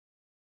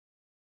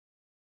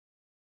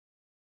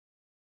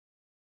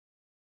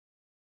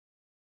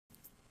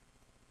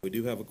We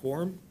do have a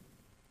quorum.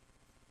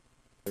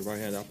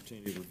 Everybody had the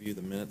opportunity to review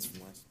the minutes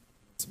from last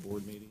month's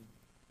board meeting.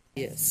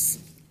 Yes.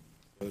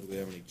 So do we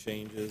have any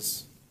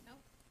changes? No.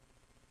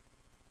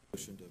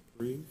 Motion to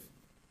approve.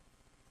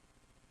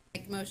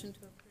 Make a motion to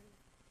approve.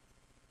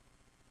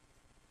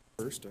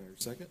 First, do I hear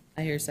a second?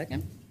 I hear a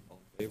second. All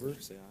in favor,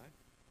 say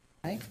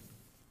aye. Aye.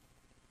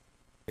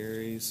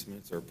 Carries,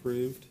 minutes are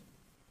approved.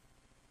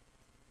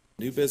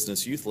 New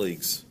business, youth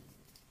leagues.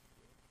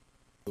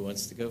 Who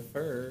wants to go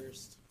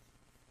first?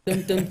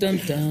 Dum, dum, dum,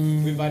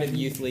 dum. We invited the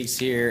youth leagues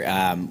here.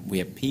 We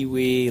have Pee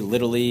Wee,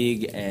 Little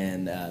League,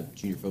 and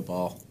junior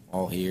football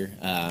all here.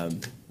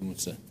 Who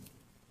wants to?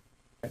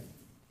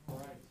 All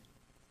right.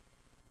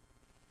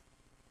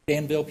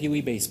 Danville Pee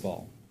Wee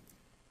Baseball.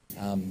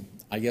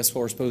 I guess what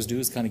we're supposed to do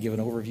is kind of give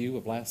an overview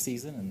of last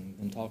season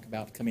and talk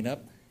about coming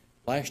up.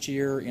 Last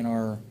year in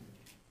our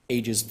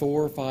ages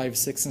 4, 5,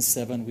 6, and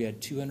 7, we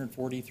had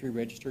 243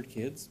 registered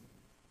kids.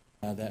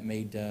 That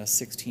made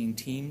 16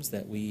 teams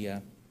that we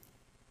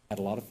had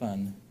a lot of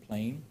fun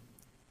playing.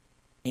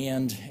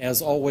 And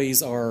as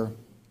always, our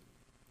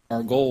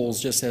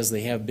goals, just as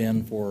they have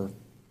been for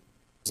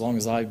as long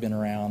as I've been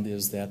around,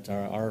 is that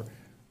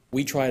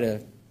we try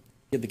to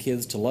get the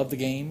kids to love the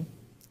game,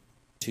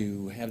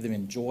 to have them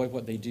enjoy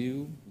what they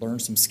do, learn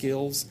some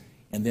skills,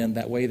 and then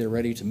that way they're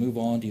ready to move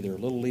on to either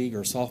Little League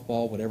or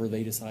softball, whatever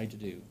they decide to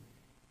do.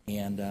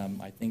 And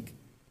I think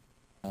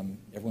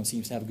everyone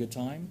seems to have a good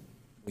time.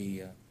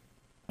 I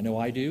know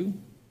I do,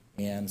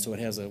 and so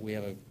we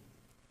have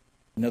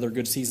another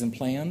good season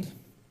planned.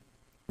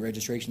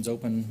 Registration's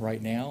open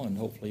right now, and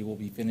hopefully we'll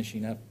be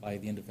finishing up by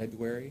the end of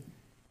February.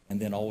 And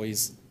then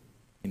always,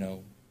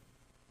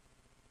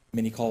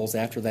 many calls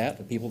after that,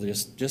 but people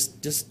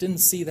just didn't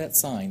see that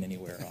sign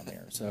anywhere on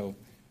there. So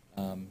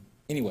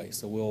anyway,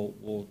 so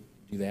we'll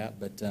do that.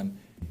 But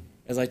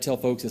as I tell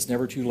folks, it's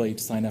never too late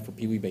to sign up for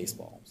Pee Wee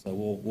Baseball. So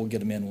we'll get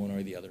them in one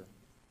or the other.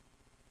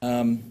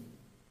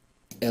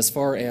 As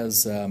far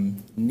as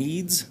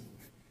needs,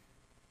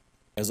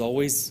 as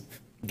always,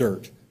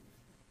 dirt.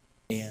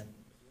 And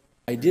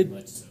I did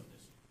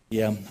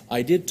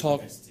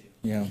talk.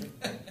 Yeah,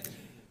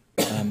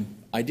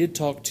 I did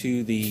talk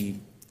to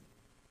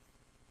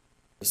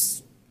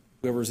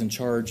whoever's in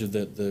charge of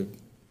the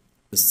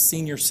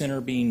senior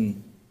center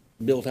being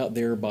built out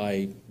there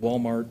by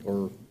Walmart,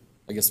 or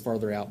I guess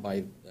farther out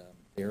by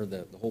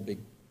the whole big.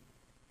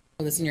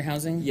 Oh, the senior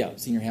housing? Yeah,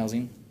 senior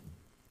housing.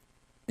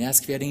 And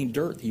asked if he had any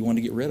dirt he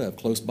wanted to get rid of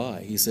close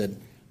by. He said,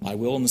 I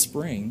will in the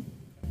spring.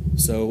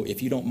 So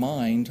if you don't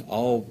mind,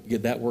 I'll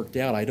get that worked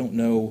out. I don't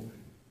know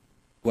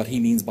what he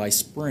means by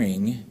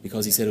spring,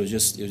 because he said it was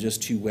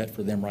just too wet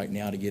for them right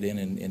now to get in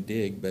and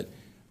dig. But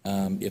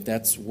if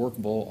that's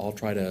workable, I'll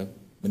try to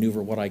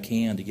maneuver what I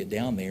can to get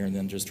down there and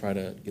then just try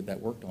to get that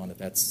worked on if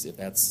that's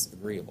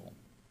agreeable.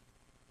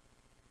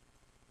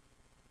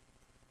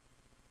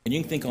 And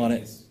you can think on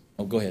it.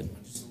 Oh, go ahead.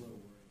 I'm just a little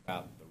worried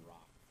about the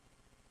rock.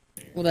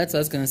 Well, that's what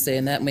I was going to say,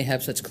 and that may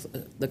have such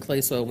the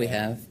clay soil we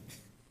have.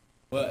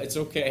 Well, it's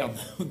okay on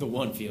the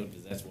one field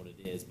because that's what it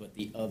is, but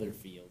the other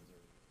fields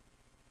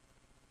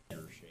are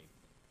better shaped.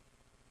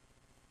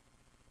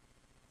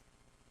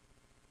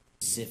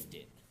 Sift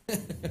it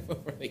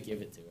before they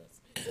give it to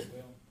us.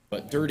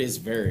 But dirt is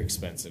very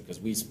expensive because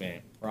we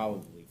spent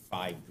probably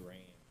 $5,000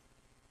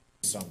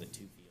 just on the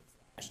two fields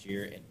last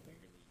year and barely.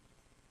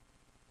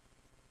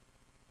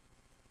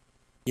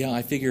 Yeah,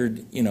 I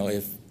figured,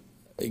 if,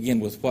 again,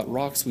 with what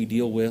rocks we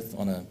deal with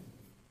on a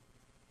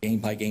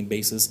game-by-game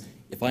basis,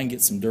 if I can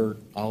get some dirt,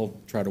 I'll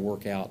try to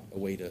work out a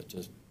way to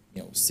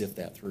sift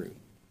that through.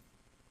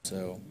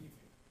 So,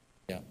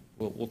 yeah,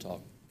 we'll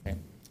talk. Okay.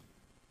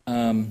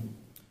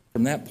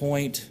 From that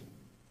point,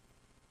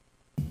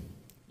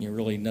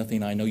 really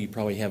nothing. I know you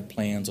probably have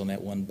plans on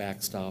that one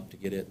backstop to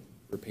get it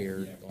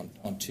repaired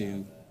on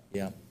 2.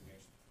 Yeah.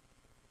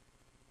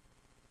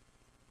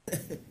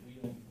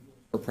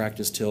 For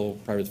practice till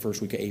probably the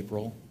first week of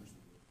April.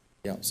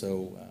 Yeah,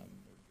 so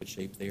good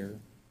shape there.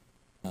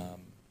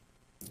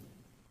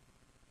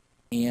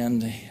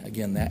 And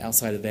again, that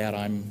outside of that,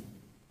 I'm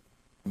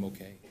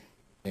okay.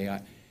 Okay,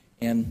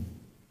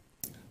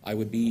 I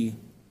would be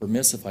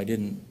remiss if I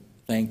didn't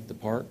thank the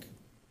park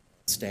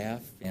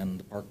staff and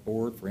the park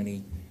board for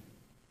any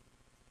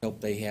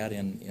help they had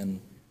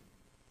in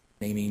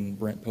naming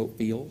Brent Pope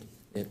Field.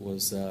 It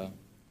was,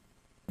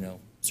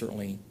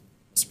 certainly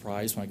a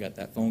surprise when I got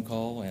that phone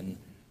call, and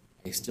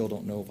I still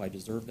don't know if I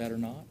deserve that or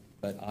not.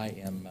 But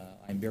I'm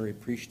very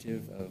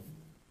appreciative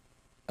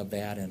of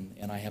that,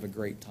 and I have a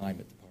great time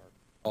at the park.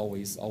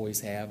 Always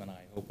have, and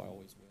I hope I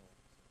always will.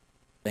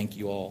 Thank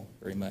you all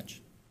very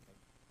much.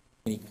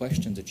 Any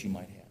questions that you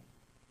might have?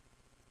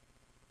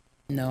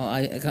 No,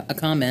 a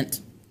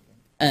comment.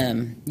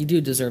 You do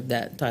deserve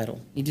that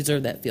title. You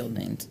deserve that field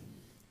named.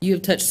 You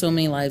have touched so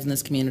many lives in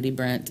this community,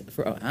 Brent,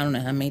 for I don't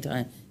know how many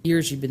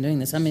years you've been doing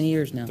this. How many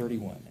years now?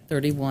 31.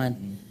 31.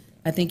 Mm-hmm.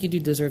 I think you do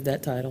deserve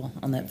that title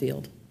on that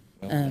field.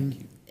 Well, thank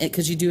you.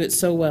 Because you do it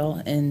so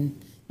well, and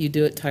you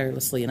do it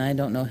tirelessly, and I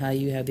don't know how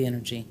you have the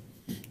energy.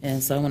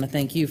 And so I want to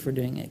thank you for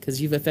doing it,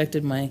 because you've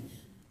affected my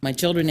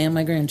children and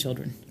my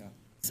grandchildren. Yeah.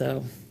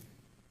 So,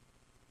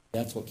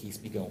 That's what keeps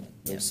me going.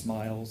 Those Yeah.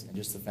 smiles and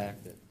just the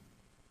fact that,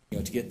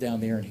 to get down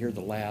there and hear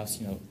the laughs,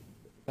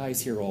 guys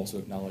here also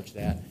acknowledge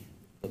that.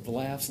 But the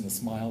laughs and the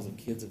smiles of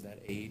kids of that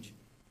age,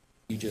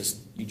 you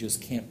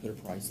just can't put a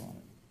price on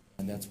it.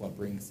 And that's what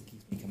keeps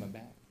me coming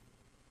back.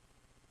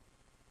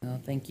 well,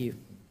 thank you.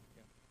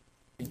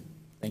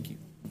 Thank you.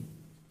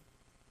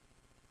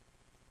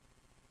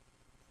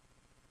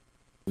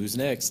 Who's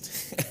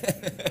next?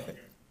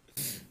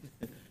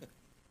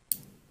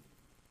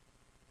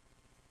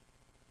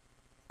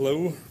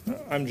 Hello,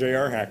 I'm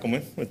J.R.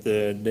 Hackelman with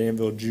the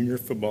Danville Junior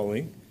Football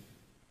League.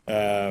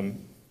 I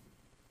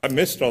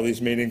missed all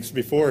these meetings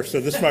before, so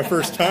this is my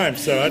first time.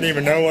 So I didn't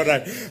even know what I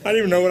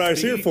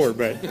was here for.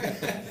 But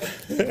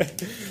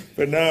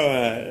we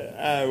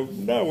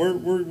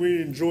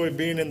enjoy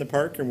being in the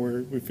park,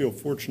 and we feel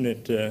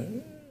fortunate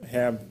to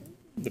have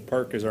the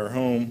park as our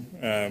home.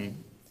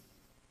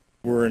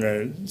 We're in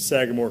a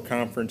Sagamore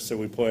conference, so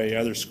we play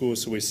other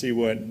schools, so we see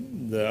what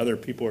the other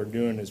people are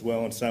doing as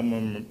well, and some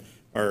of them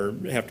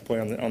have to play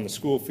on the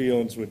school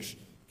fields, which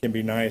can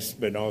be nice,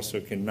 but also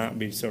can not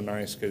be so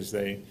nice because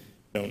they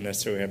don't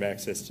necessarily have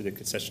access to the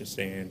concession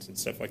stands and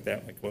stuff like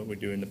that, like what we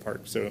do in the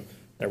park. So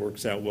that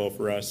works out well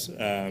for us.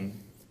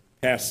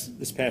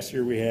 This past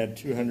year, we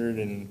had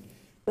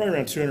probably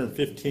around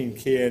 215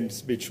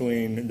 kids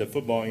between the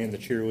football and the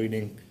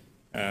cheerleading.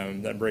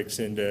 That breaks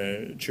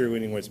into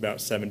cheerleading was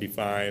about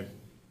 75,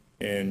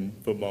 and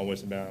football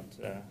was about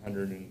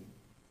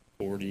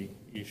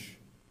 140-ish,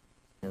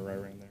 right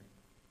around there.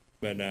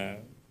 But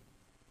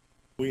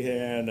we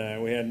had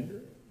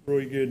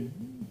really good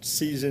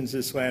seasons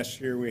this last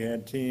year. We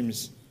had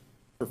teams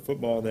for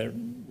football that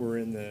were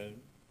in the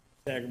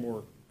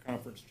Sagamore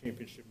Conference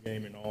Championship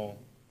game in all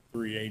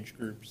three age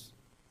groups.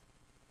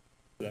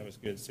 So that was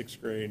good. Sixth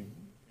grade and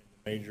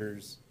the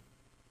majors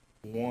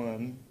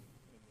won.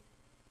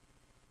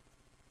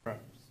 Right.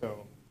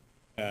 So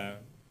it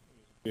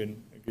was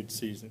a good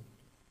season.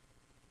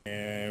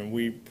 And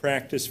we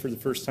practiced for the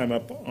first time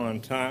up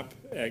on top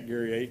at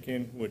Gary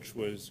Aiken, which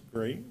was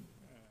great.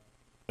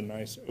 A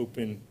nice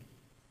open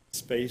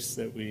space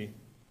that we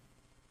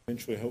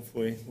eventually,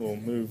 hopefully, will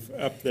move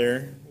up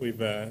there.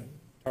 We've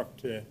talked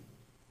to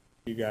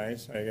you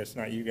guys, I guess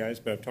not you guys,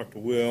 but I've talked to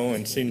Will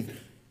and seen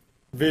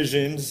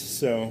visions.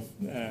 So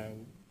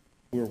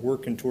we're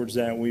working towards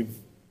that. We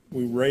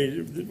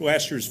raised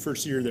last year's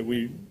first year that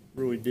we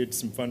really did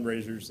some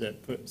fundraisers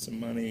that put some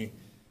money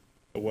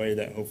away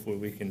that hopefully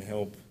we can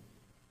help in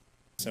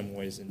some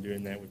ways in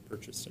doing that. We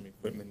purchased some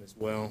equipment as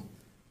well. And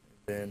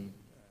then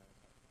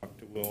talked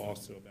to Will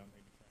also about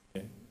maybe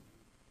trying to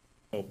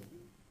help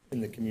in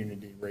the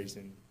community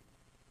raising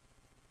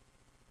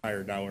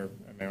higher dollar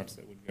amounts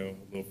that would go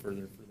a little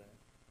further for that.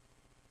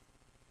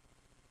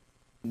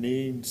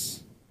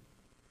 Needs,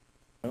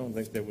 I don't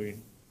think that we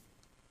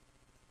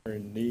are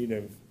in need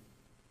of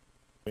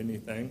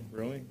anything,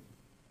 really.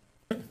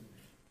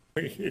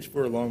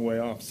 We're a long way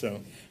off, so.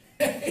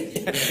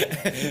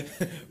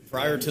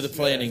 Prior to the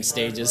planning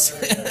stages.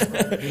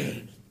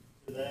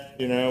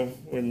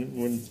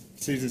 When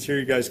season's here,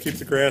 you guys keep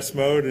the grass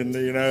mowed, and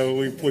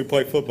we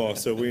play football,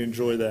 so we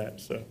enjoy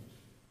that. So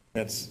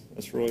that's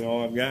really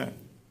all I've got.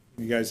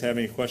 You guys have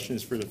any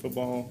questions for the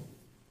football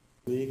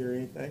league or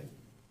anything?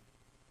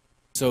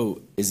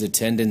 So is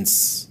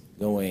attendance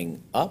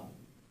going up?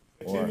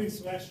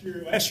 Attendance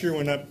last year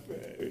went up.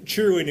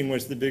 Cheerleading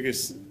was the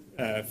biggest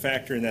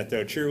factor in that,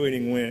 though.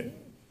 Cheerleading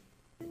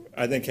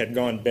had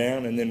gone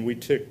down, and then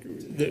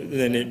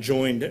then it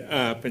joined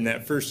up. And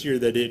that first year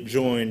that it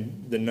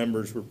joined, the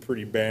numbers were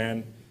pretty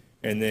bad.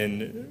 And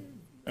then,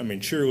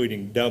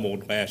 cheerleading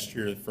doubled last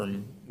year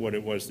from what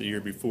it was the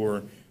year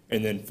before.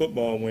 And then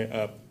football went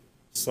up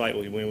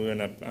slightly. We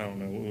went up,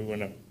 we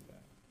went up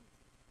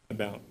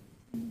about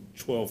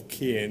 12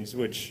 kids,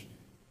 which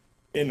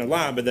isn't a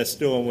lot, but that's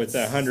still with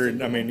 100.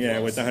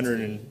 With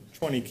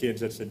 120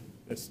 kids,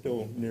 that's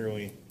still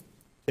nearly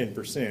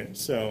 10%.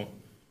 So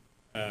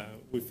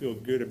we feel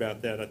good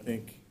about that. I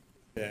think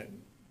that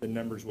the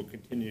numbers will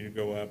continue to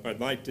go up. I'd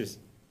like to,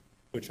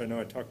 which I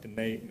know I talked to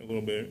Nate a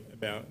little bit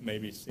about,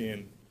 maybe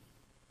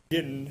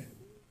getting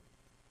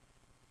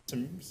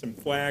some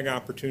flag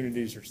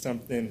opportunities or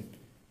something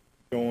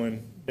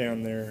going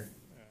down there.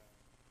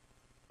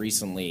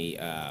 Recently,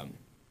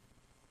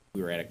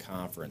 we were at a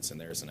conference,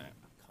 and there's a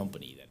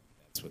company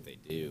that's what they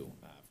do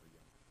for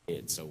young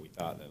kids. So we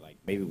thought that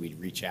maybe we'd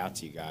reach out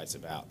to you guys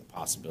about the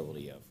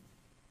possibility of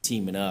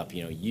teaming up.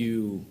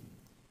 You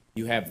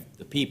have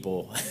the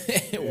people,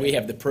 we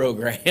have the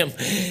program.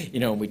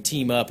 We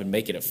team up and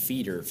make it a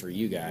feeder for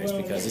you guys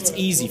because it's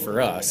easy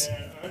for us.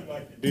 I'd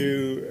like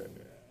to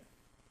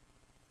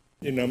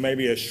do,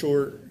 maybe a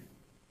short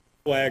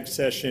flag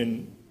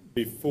session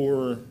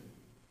before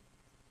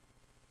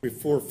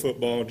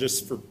football,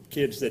 just for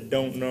kids that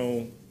don't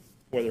know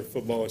whether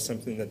football is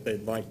something that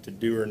they'd like to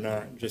do or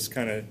not, just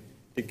kind of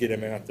to get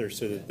them out there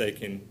so that they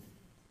can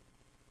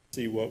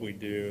see what we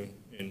do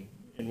and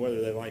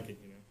whether they like it,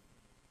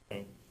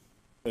 So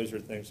those are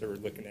things that we're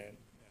looking at.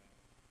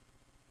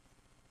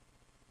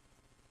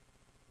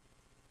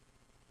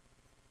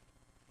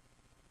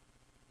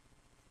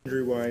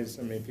 Injury-wise,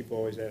 I mean, people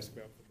always ask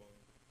about football.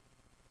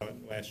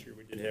 Last year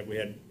we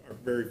had our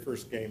very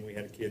first game, we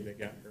had a kid that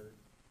got hurt.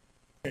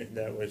 And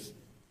that was a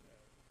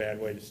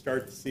bad way to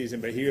start the season,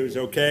 but he was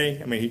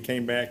okay. I mean, he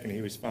came back and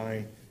he was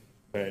fine,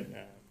 but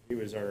he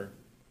was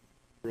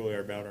really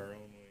about our only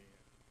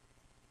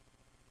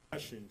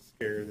concussion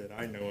scare that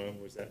I know of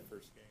was that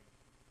first game.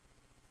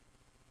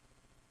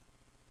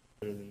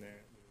 Other than that,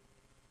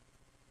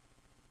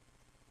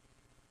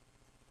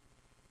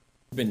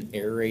 Been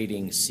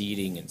aerating,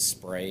 seeding, and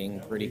spraying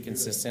pretty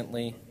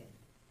consistently.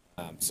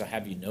 So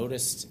have you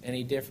noticed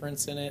any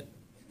difference in it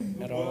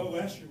at all? well,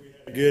 last year we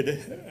had a good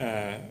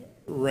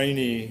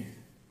rainy.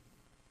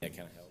 That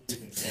kind of helped.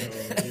 So,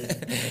 I mean,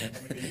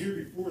 the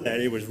year before that,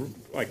 it was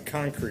like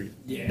concrete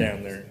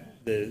down there.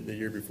 The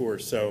year before,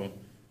 so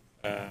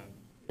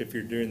if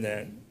you're doing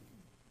that,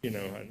 I don't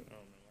know.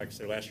 Like I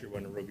said, last year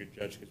wasn't a real good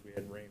judge because we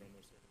had rain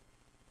almost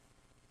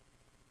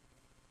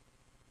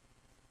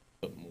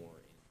every. Put more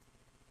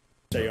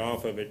Stay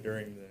off of it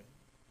during the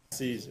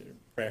season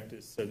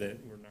practice so that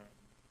we're not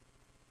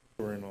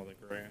storing all the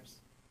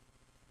grass.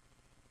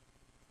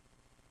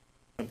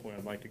 At some point,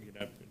 I'd like to get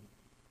up and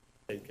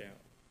take out.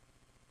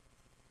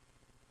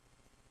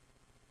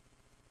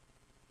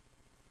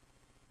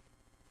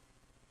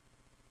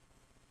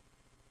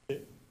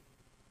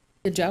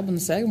 Good job on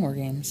the Sagamore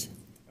games.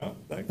 Oh,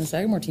 The thanks.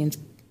 Sagamore teams.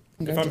 If I'm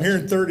Congratulations. here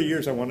in 30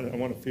 years, I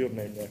want a field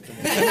named after me.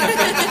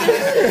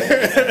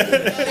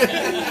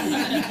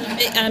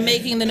 I'm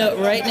making the note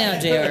right now,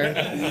 JR.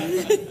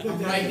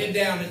 I'm writing it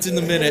down. It's in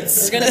the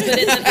minutes. We're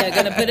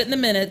gonna put it in the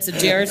minutes. If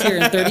JR's here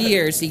in 30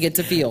 years, he gets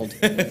a field.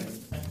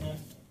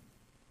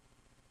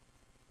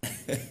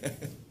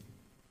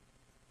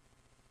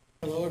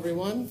 Hello,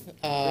 everyone.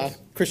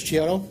 Chris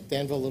Chiodo,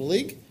 Danville Little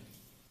League.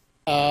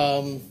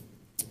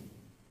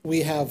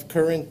 We have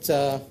current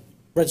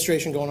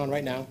registration going on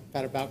right now,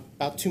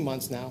 about 2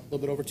 months now, a little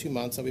bit over 2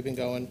 months that we've been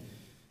going.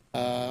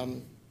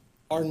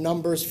 Our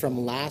numbers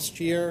from last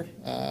year,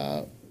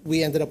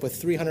 we ended up with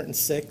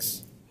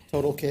 306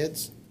 total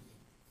kids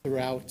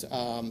throughout,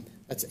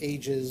 that's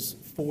ages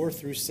 4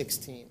 through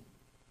 16.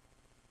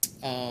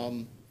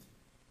 We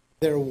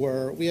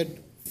had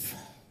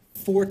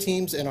 4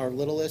 teams in our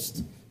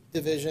littlest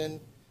division.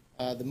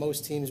 The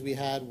most teams we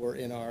had were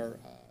in our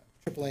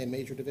AAA and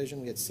major division.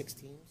 We had 6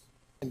 teams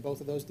in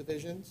both of those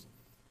divisions.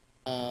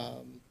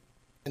 And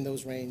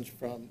those range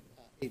from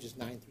ages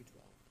 9 through 12.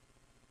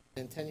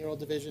 And 10-year-old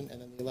division,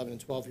 and then the 11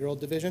 and 12-year-old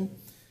division.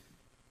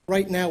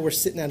 Right now, we're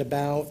sitting at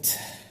about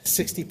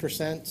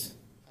 60%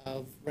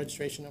 of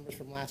registration numbers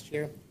from last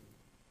year,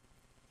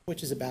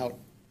 which is about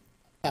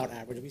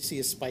average. We see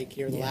a spike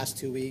here the last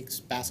 2 weeks.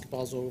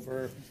 Basketball's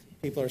over.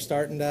 People are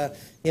starting to,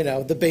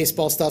 the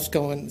baseball stuff's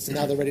going, so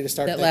now they're ready to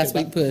start. That last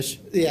week push.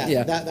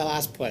 Yeah. That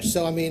last push.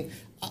 So, I mean,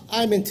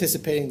 I'm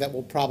anticipating that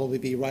we'll probably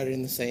be right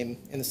in the same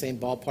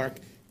ballpark,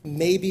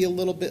 maybe a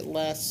little bit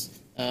less,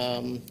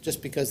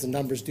 just because the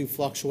numbers do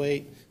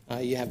fluctuate.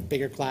 You have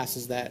bigger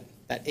classes that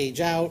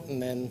age out,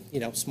 and then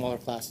smaller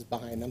classes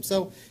behind them.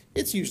 So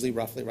it's usually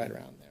roughly right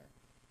around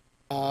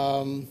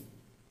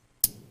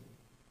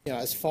there.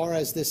 As far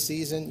as this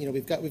season,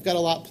 we've got a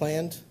lot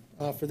planned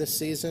for this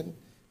season.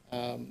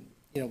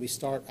 We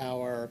start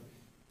our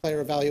player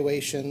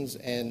evaluations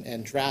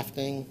and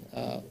drafting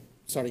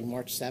starting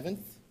March 7th.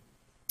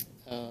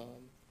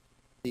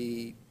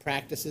 The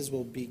practices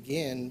will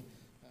begin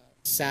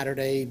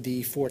Saturday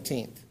the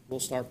 14th. We'll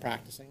start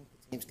practicing. The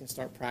teams can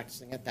start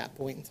practicing at that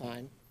point in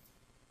time.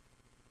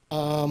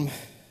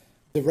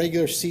 The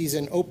regular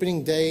season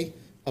opening day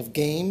of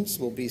games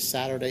will be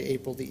Saturday,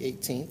 April the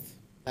 18th.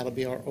 That'll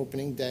be our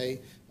opening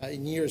day.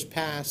 In years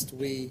past,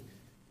 we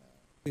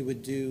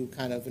would do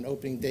kind of an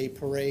opening day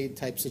parade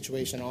type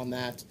situation on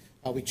that.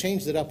 We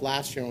changed it up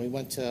last year and we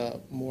went to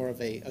more of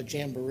a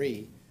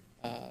jamboree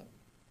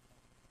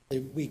the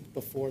week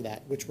before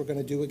that, which we're going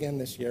to do again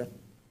this year,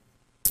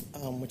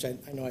 which I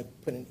know I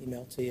put an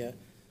email to you.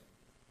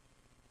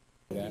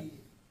 Yeah.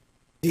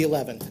 The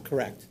 11th,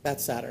 correct.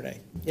 That's Saturday.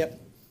 Yep.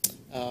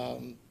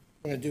 We're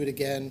going to do it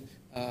again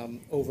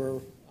over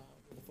where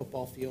the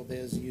football field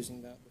is,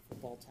 using the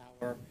football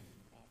tower,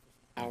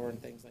 power and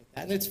things like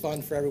that. And it's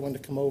fun for everyone to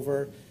come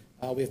over.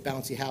 We have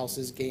bouncy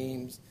houses,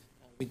 games.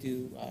 We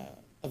do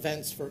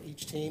events for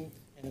each team,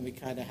 and then we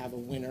kind of have a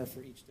winner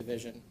for each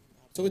division.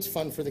 So it's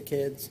fun for the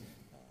kids.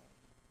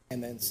 And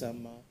then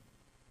some.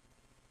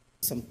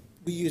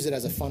 We use it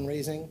as a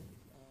fundraising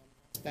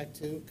aspect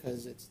too,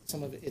 because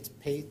some of it's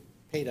pay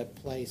to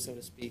play, so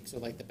to speak. So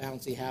like the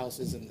bouncy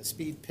houses and the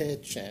speed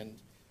pitch and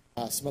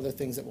some other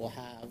things that we'll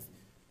have.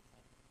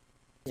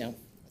 A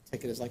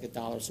ticket is like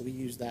 $1, so we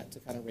use that to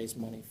kind of raise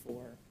money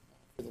for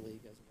the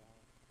league as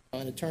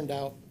well. And it turned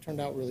out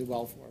really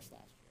well for us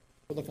last year.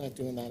 We're looking at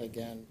doing that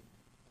again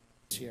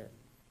this year.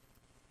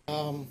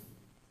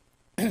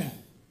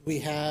 We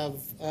have.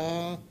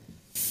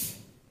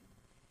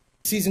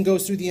 Season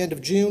goes through the end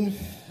of June.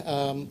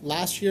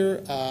 Last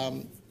year,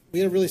 we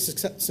had a really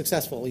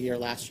successful year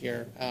last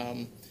year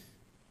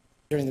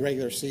during the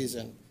regular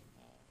season.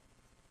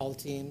 All the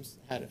teams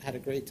had a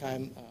great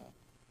time.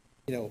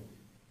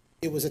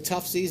 It was a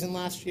tough season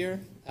last year,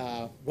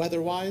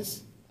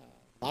 weather-wise.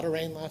 A lot of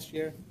rain last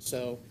year,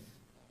 so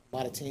a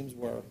lot of teams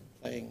were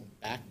playing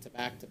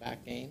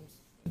back-to-back-to-back games,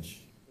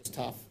 which was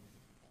tough.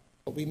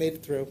 But we made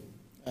it through.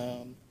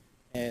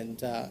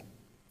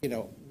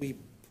 We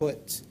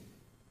put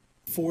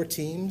 4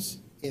 teams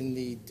in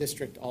the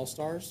district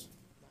all-stars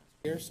last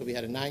year. So we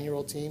had a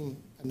 9-year-old team,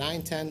 a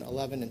 9, 10,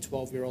 11, and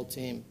 12-year-old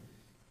team.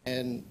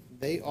 And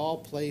they all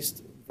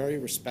placed very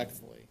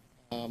respectfully.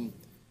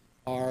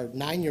 Our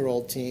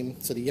 9-year-old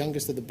team, so the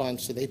youngest of the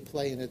bunch, so they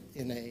play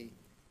in a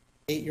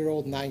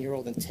 8-year-old,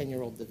 9-year-old, and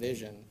 10-year-old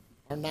division.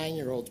 Our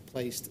 9-year-olds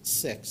placed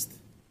 6th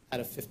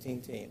out of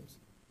 15 teams.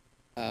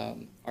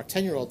 Our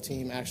 10-year-old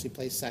team actually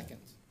placed 2nd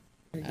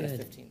out of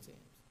 15 teams.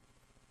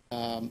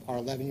 Our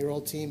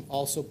 11-year-old team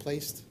also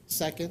placed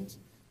 2nd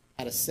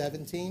out of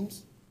 7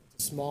 teams.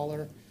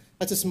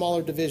 That's a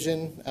smaller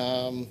division.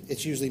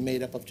 It's usually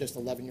made up of just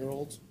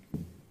 11-year-olds.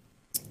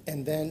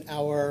 And then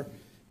our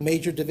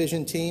major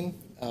division team,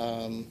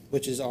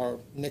 which is our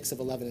mix of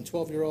 11 and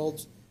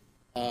 12-year-olds,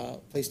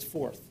 placed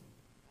 4th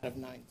out of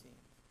 9 teams.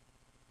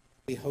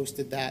 We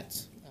hosted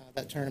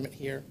that tournament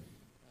here,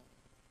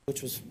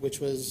 which was fun. It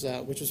was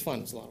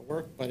a lot of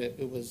work, but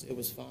it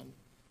was fun.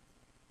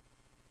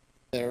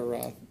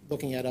 They're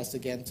looking at us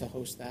again to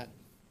host that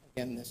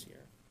again this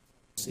year.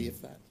 See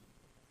if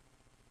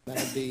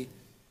that'll be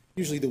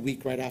usually the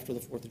week right after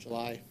the 4th of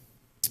July.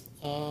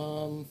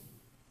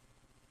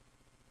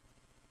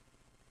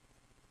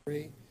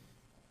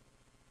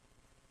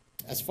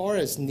 As far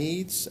as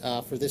needs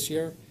for this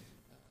year,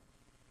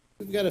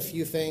 we've got a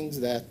few things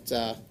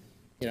that,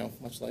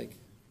 much like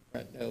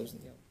Brett knows,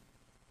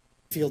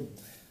 field,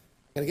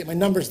 I got to get my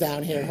numbers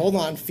down here. Hold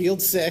on,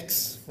 field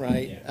 6,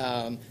 right?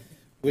 Yeah.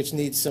 Which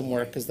needs some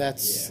work because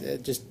that's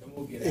it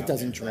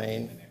doesn't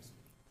drain.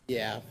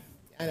 Yeah,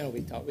 I know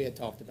we had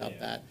talked about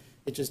that.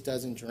 It just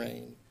doesn't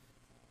drain.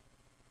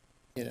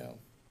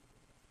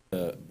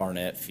 The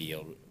Barnett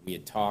Field, we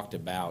had talked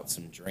about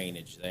some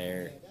drainage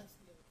there.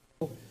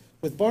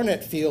 With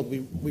Barnett Field,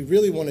 we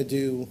really want to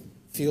do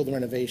field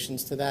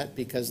renovations to that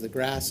because the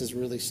grass is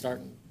really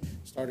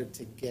started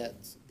to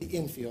get the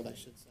infield, I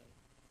should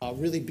say,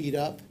 really beat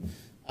up.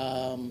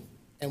 And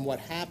what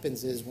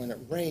happens is when it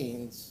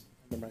rains.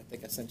 Remember, I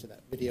think I sent you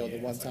that video the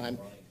one time.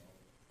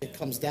 It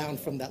comes down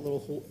from that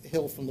little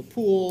hill from the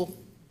pool,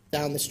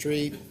 down the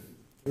street,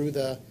 through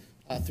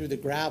the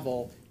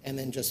gravel, and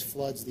then just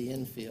floods the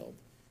infield.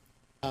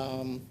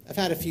 I've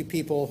had a few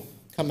people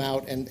come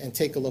out and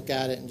take a look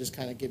at it and just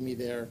kind of give me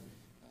their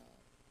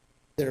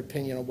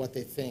opinion on what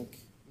they think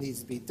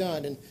needs to be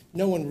done. And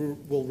no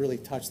one will really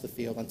touch the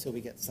field until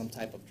we get some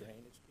type of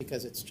drainage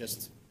because it's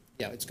just,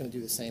 it's going to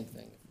do the same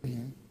thing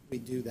if we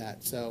do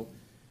that. So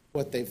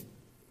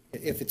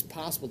if it's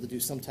possible to do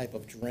some type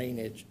of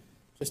drainage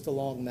just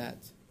along that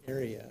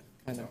area,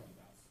 kind of.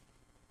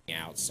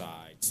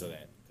 Outside, so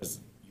that, because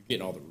you're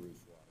getting all the roof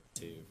water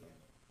too.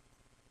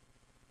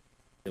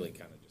 Really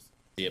kind of just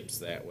dips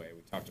that way.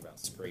 We talked about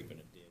scraping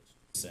a ditch,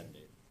 send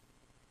it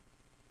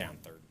down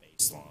third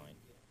baseline.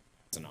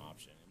 That's an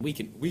option. We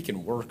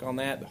can work on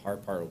that. The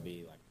hard part will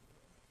be like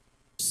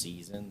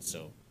season.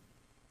 So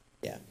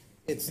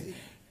it's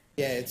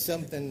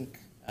something.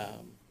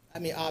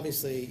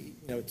 Obviously,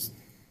 it's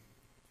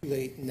too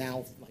late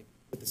now, like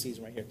with the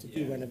season right here, to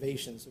do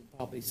renovations. So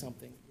probably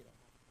something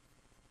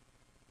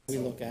we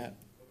look at.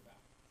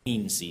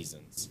 Clean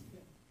seasons.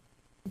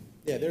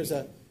 Yeah,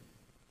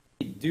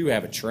 We do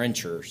have a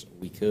trencher, so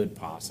we could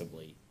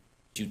possibly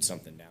shoot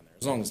something down there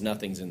as long as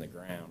nothing's in the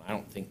ground. I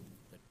don't think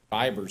the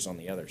fiber's on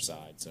the other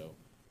side, so.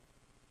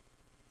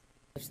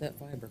 Touch that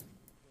fiber.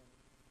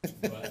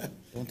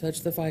 Don't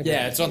touch the fiber.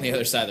 Yeah, it's on the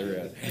other side of the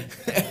road.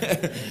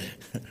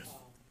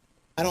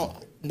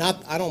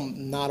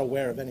 I'm not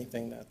aware of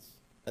anything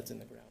that's in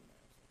the ground now.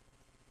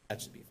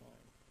 That should be fine.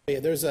 But yeah,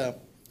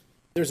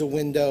 there's a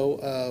window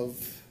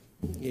of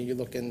you're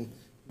looking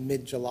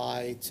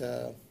mid-July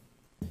to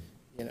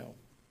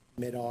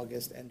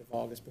mid-August, end of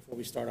August before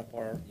we start up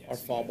our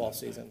fall ball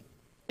season.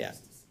 Yeah.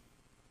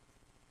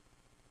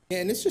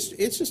 And it's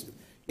just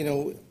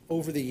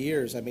over the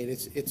years. I mean,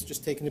 it's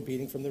just taken a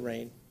beating from the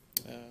rain.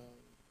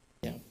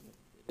 It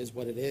is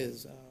what it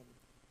is.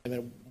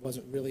 It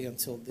wasn't really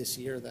until this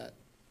year that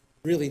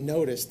really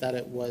noticed that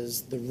it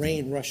was the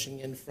rain rushing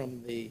in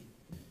from the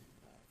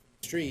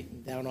street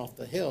and down off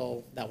the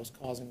hill that was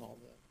causing all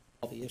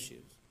the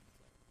issues.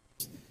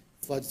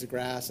 Floods the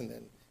grass and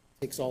then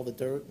takes all the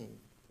dirt and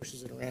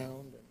pushes it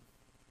around.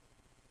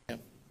 And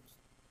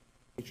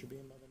nature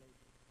being Mother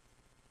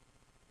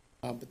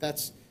Nature. But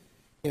that's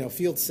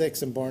Field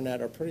 6 and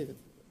Barnett are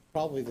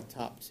probably the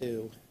top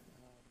two.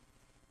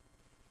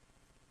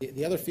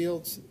 The other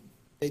fields,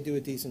 they do a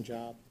decent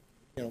job.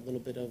 A little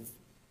bit of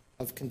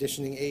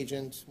conditioning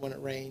agent when it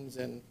rains,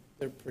 and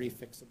they're pretty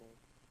fixable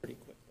pretty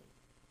quickly.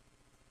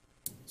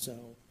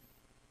 So,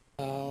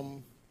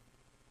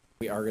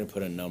 we are going to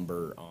put a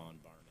number on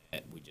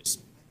Barnett. We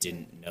just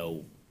didn't know.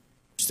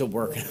 We're still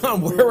working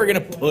on where we're going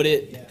to put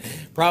it.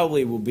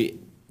 Probably will be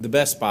the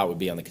best spot would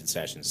be on the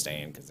concession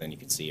stand because then you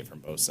can see it from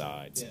both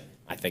sides.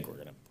 I think we're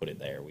going to put it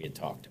there. We had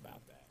talked about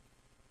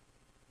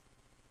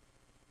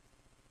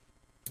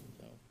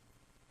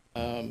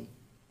And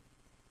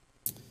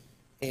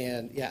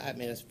yeah, I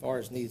mean, as far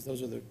as needs,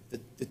 those are the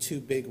two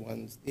big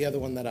ones. The other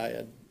one that I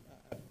had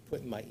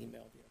put in my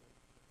email the other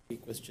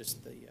week was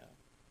just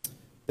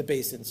the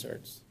base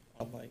inserts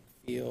on like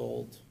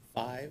field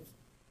 5.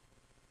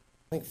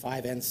 I think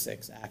 5 and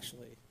 6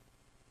 actually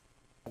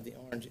have the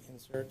orange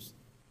inserts.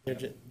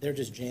 They're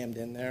just jammed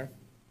in there.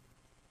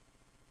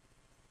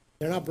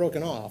 They're not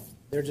broken off.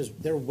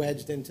 They're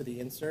wedged into the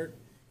insert,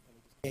 and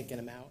we just can't get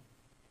them out.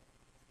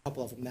 A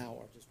couple of them now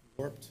are just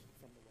warped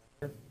from the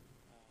weather,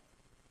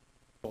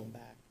 going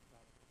back.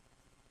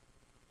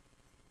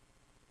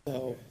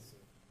 So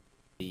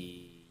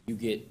You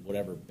get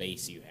whatever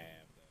base you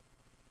have, the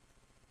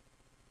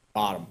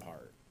bottom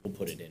part, we'll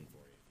put it in for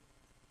you.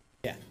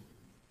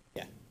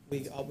 yeah,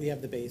 we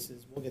have the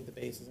bases. We'll get the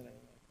bases and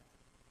everything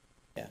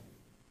like that.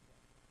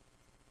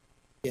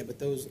 Yeah, but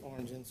those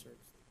orange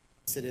inserts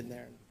sit in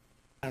there, and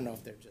I don't know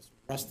if they're just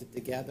rusted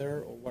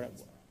together or what.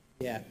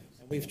 Yeah,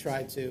 and we've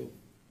tried to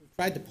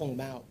pull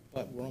them out,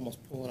 but we're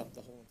almost pulling up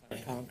the whole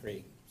entire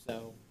concrete.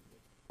 So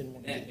didn't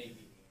want to. That may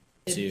be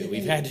the answer, too.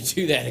 We've had to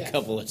do that a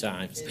couple of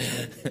times.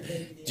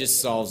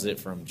 Just solves it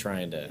from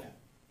trying to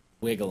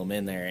wiggle them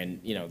in there,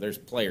 and you know, there's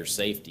player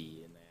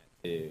safety in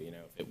that too. You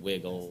know, if it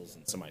wiggles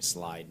and somebody's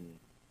sliding.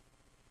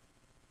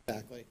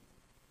 Exactly.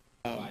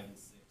 5 and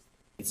 6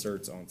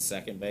 inserts on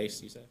second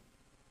base, you said?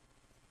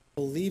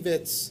 Believe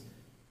it's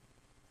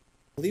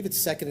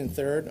second and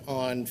third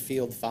on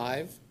field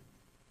 5,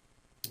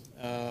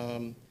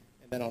 and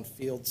then on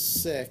field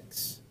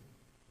 6,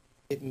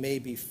 it may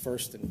be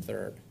first and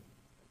third.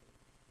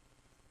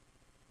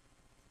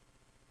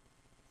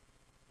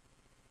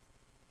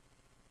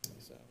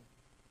 So,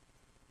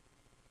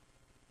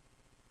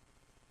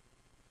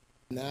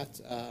 and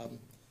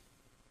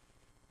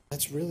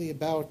that's really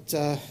about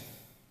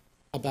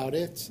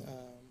it.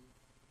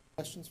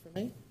 Questions for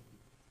me?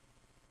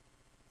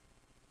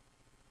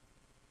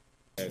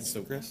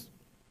 So Chris?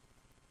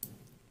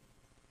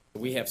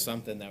 we have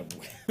something that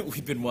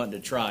we've been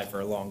wanting to try for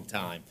a long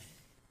time.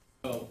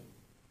 So,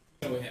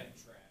 you know, we have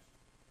trash.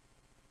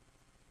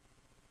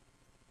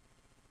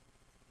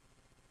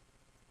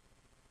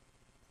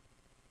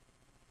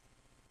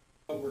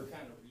 But we're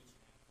kind of reaching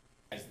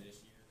out to guys this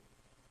year.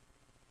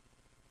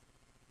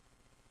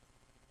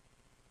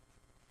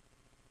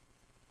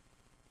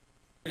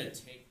 We're going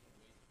to take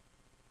away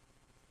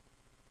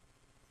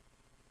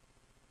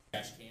the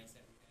trash cans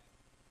that we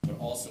have,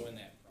 but also in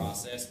that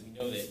process, we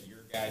know that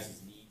your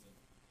guys' needs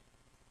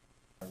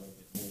are a little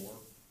bit more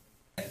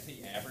than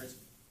the average.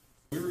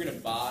 We were going to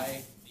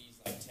buy these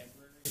like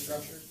temporary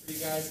structures for you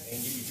guys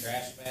and give you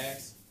trash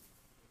bags.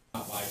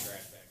 Not buy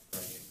trash bags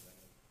from you.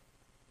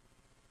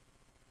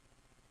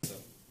 So,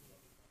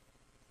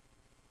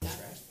 trash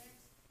bags?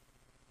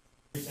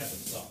 We have them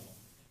softball.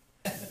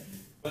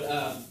 But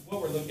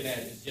what we're looking at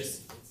is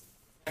just, it's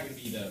not going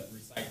to be the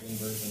recycling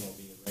version, it'll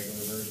be the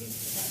regular version.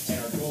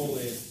 And our goal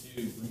is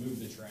to remove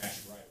the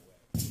trash right away.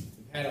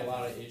 We've had a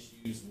lot of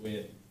issues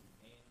with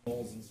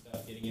animals and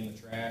stuff getting in the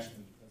trash,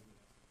 and because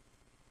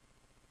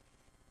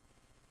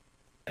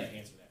we have to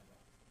answer that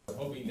problem. We're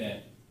hoping that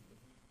if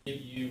we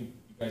give you,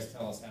 you guys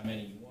tell us how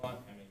many you want,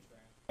 how many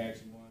trash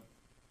bags you want,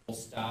 we'll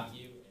stock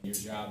you, and your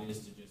job is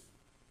to just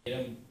get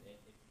them and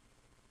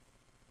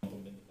dump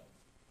them in the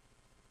dumpster.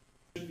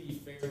 Should be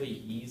fairly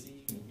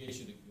easy. We'll get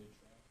you the good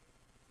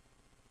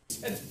trash.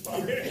 That's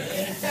fine.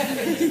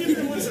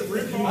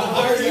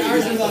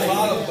 Ours are like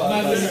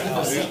my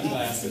limited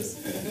glasses.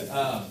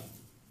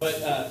 But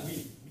we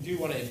do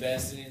want to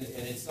invest in it,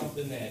 and it's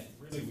something that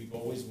really we've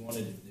always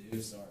wanted to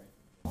do. Sorry,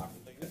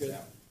 blocking this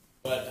out.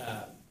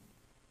 But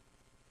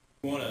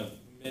we want to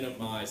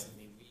minimize. I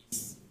mean, we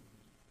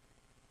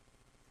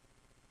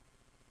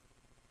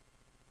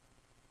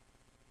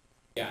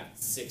got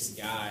 6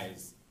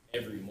 guys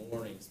every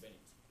morning spending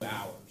 2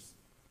 hours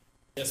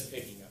just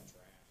picking up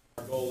trash.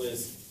 Our goal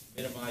is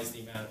minimize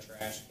the amount of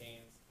trash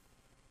cans.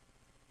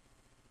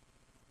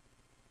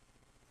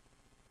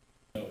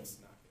 No, it's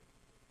not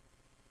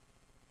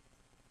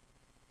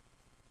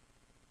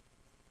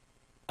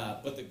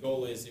good. But the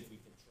goal is if we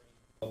can train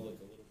the public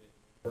a little bit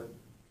more,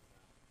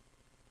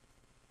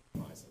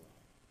 minimize a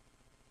lot.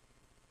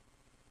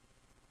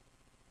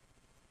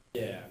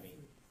 Yeah, I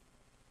mean,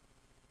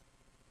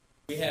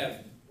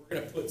 we're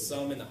going to put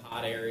some in the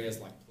hot areas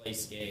like play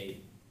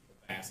skate, the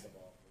basketball.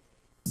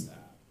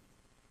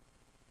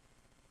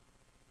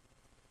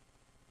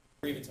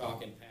 We're even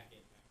talking pack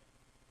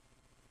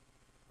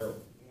in. One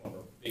of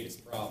our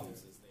biggest problems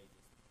is they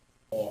just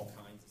all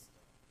kinds of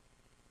stuff,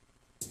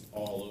 just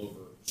all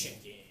over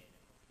chicken.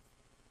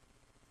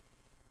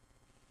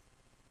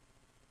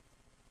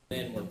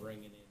 Then we're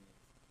bringing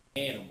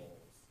in animals,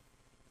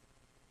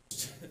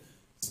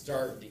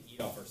 starting to eat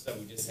off our stuff.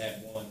 We just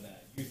had one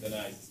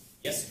euthanized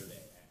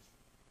yesterday,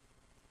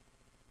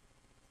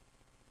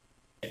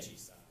 actually. Sketchy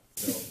side.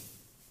 So if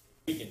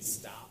we can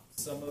stop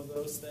some of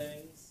those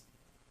things.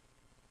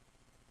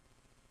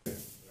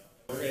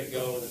 We're going to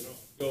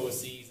go a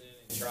season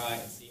and try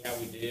and see how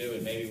we do,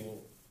 and maybe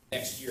we'll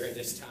next year at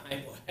this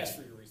time we'll ask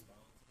for your response.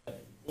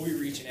 But we'll be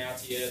reaching out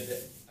to you.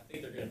 I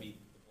think they're going to be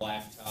the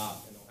black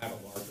top, and they'll have a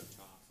larger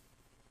top.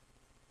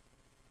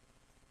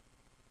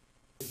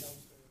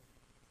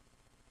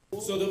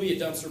 So there'll be a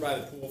dumpster by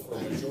the pool for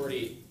a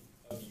majority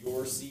of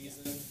your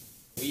season.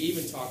 We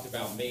even talked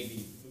about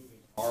maybe moving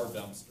our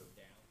dumpster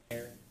down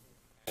there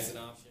as an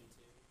option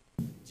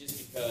too,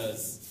 just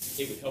because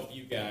it would help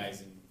you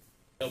guys and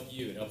help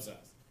you, it helps us.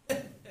 I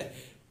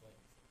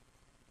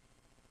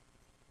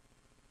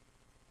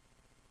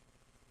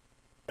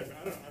don't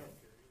care.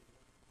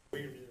 We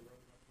can either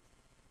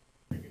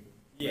run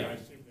dumpsters. Yeah. I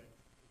assume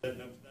that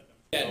dumpster.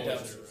 Yeah, always there,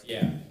 dumpsters, right?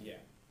 yeah, yeah.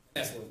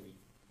 That's what we,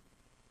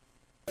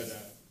 But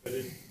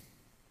it.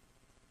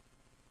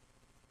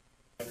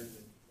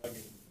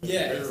 Lugging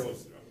Yeah, it's-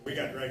 barrels. We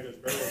got to drag those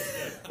barrels to the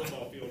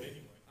football field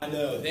anyway. I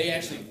know, they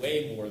actually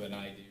weigh more than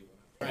I do when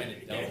I'm trying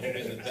to dump them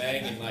in the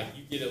thing, and like,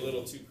 you get a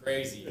little too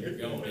crazy, and you're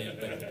going in,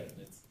 but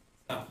it's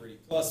not pretty.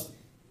 Plus,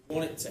 we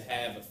want it to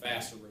have a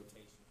faster rotation.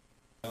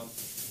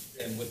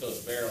 And with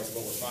those barrels,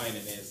 what we're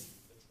finding is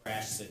the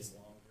trash sits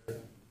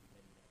longer.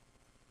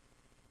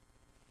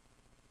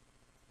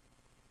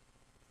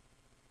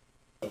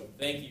 So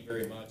thank you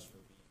very much for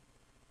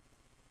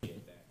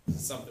being that.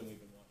 It's something we've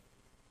been wanting.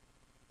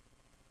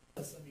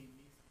 Plus, I mean,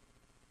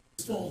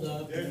 these fold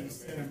up and you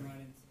set them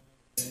right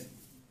inside.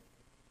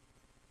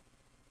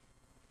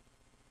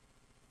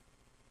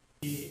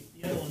 The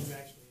other ones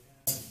actually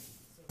have,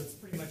 so it's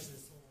pretty much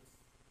this whole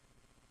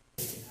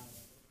taken out of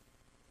it.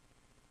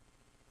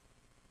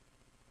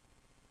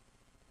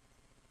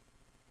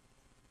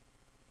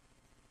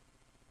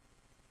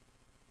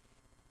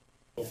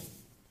 Cool.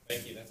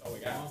 Thank you, that's all we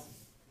got.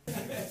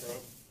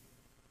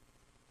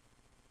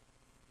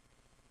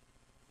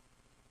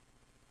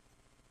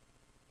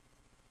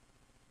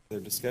 Their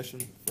discussion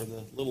for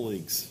the Little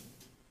Leagues.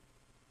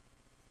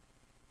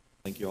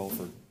 Thank you all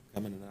for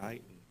coming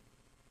tonight.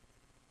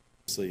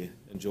 Obviously,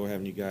 enjoy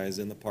having you guys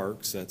in the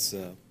parks. That's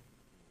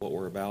what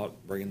we're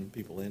about, bringing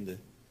people in to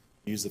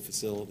use the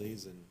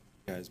facilities, and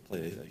you guys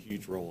play a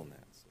huge role in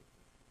that. So,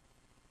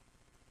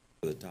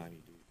 for the time you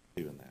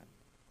do doing that.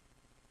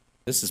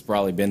 This has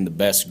probably been the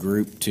best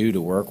group, too, to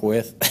work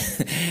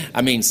with.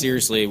 I mean,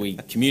 seriously, we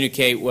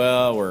communicate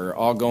well. We're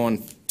all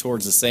going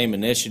towards the same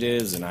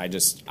initiatives, and I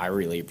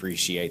really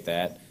appreciate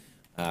that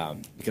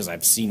because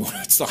I've seen what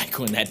it's like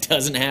when that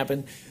doesn't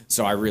happen.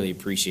 So I really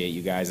appreciate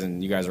you guys,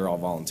 and you guys are all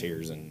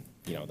volunteers, and,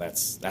 you know,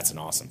 that's an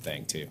awesome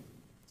thing, too.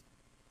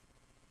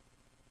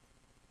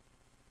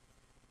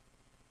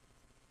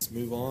 Let's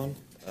move on.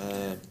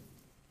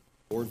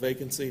 Board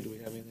vacancy, do we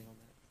have anything on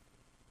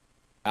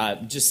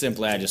that? Just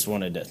simply, I just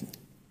wanted to.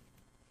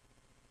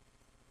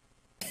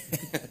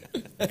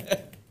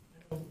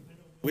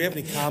 Do we have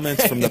any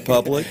comments from the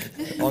public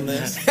on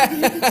this?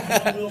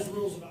 Will's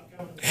rules about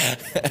coming.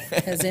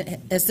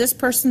 Has this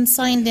person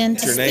signed in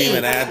to Your name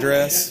and speak?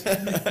 address?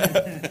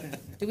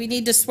 Do we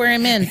need to swear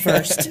him in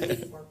first?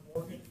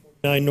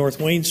 9 North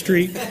Wayne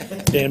Street,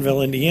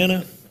 Danville,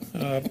 Indiana,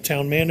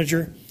 town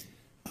manager.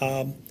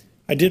 I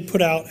did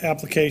put out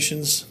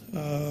applications,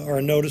 or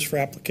a notice for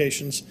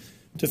applications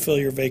to fill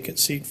your vacant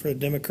seat for a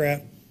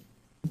Democrat.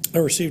 I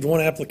received one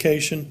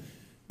application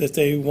that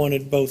they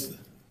wanted both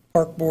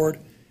Park Board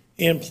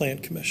and Plan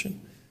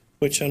Commission,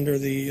 which under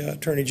the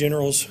Attorney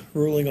General's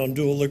ruling on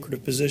dual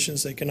lucrative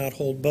positions, they cannot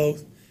hold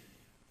both.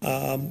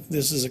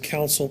 This is a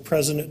council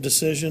president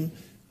decision.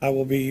 I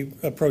will be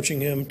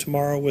approaching him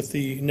tomorrow with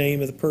the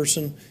name of the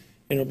person,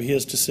 and it'll be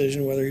his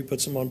decision whether he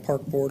puts them on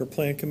Park Board or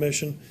Plan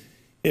Commission.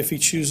 If he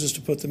chooses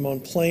to put them on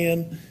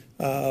Plan,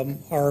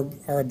 our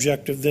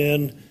objective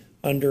then,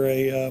 under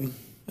an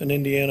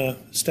Indiana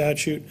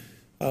statute,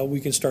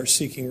 we can start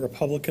seeking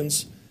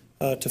Republicans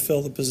to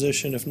fill the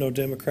position if no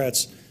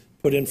Democrats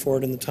put in for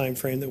it in the time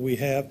frame that we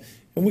have.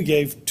 And we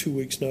gave 2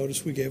 weeks'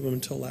 notice. We gave them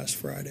until last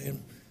Friday.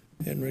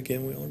 And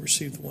again, we only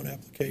received one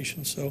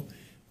application. So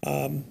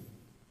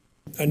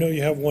I know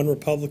you have one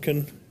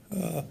Republican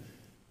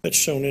that's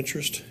shown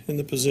interest in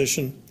the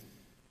position.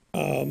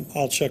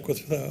 I'll check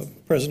with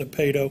President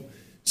Pato,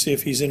 see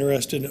if he's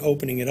interested in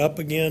opening it up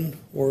again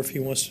or if he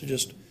wants to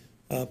just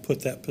put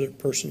that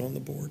person on the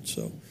board.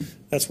 So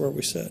that's where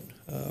we sit.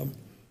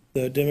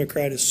 The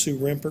Democrat is Sue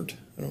Rimpert.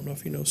 I don't know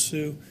if you know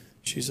Sue.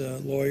 She's a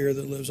lawyer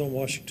that lives on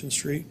Washington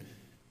Street.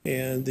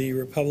 And the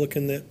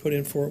Republican that put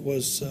in for it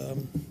was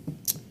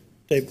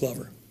Dave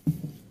Glover.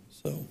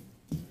 So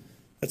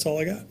that's all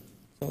I got.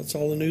 So that's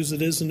all the news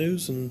that is the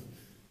news. And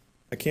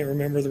I can't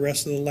remember the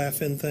rest of the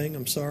laugh-in thing.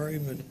 I'm sorry.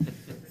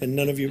 And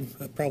none of you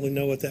probably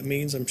know what that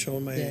means. I'm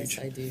showing my age.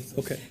 Yes, I do.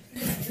 Okay.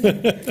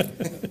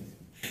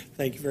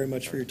 Thank you very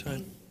much for your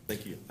time.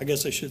 Thank you. I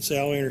guess I should say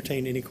I'll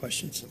entertain any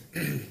questions.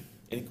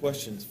 Any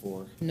questions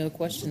for? No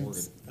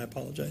questions. I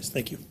apologize.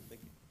 Thank you.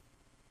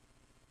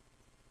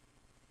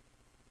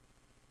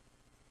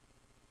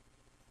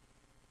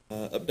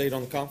 Update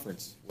on the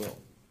conference, Will.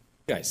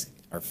 You guys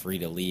are free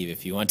to leave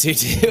if you want to,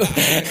 too.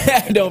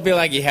 Don't feel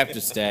like you have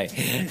to stay.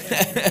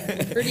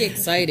 Pretty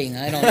exciting.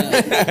 I don't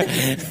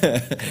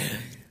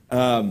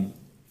know.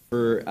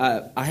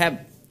 I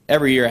have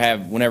every year.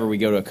 Whenever we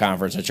go to a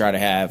conference, I try to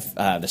have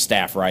the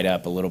staff write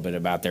up a little bit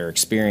about their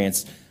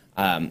experience.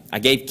 I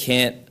gave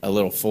Kent a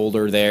little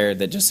folder there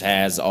that just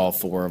has all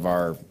 4 of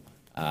our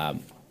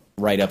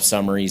write-up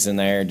summaries in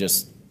there,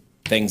 just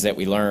things that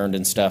we learned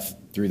and stuff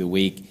through the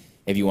week.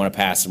 If you want to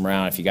pass them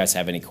around, if you guys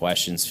have any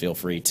questions, feel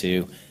free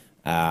to.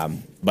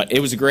 But it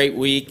was a great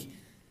week.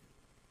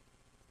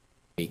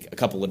 A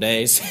couple of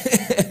days.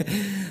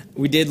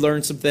 We did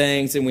learn some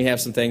things, and we have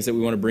some things that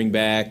we want to bring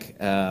back.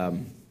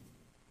 Some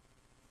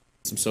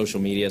social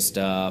media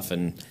stuff,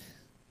 and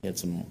we had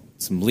some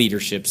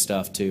leadership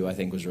stuff too. I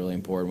think was really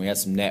important. We had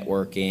some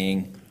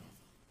networking.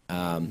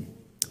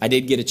 I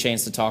did get a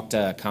chance to talk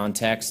to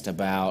Context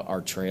about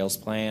our trails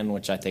plan,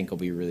 which I think will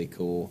be really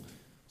cool.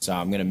 So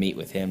I'm going to meet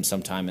with him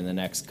sometime in the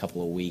next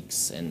couple of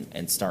weeks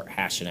and start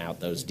hashing out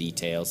those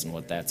details and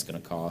what that's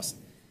going to cost.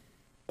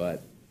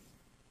 But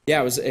yeah,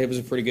 it was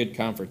a pretty good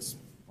conference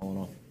all in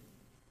all.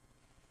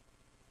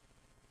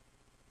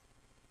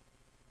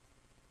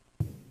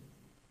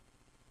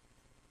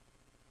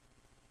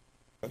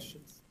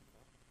 Questions?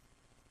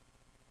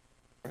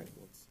 All right,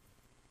 let's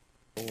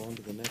go on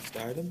to the next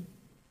item.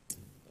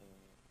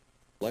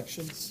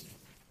 Elections.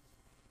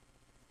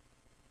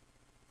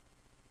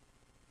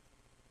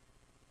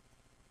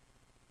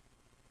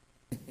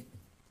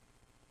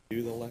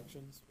 Do the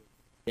elections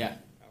Yeah.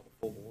 without a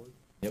full board?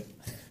 Yep.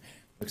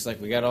 Looks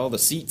like we got all the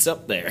seats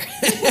up there.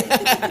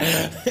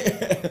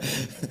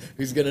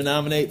 Who's going to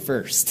nominate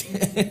first?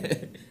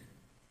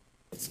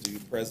 Let's do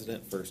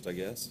president first, I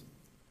guess.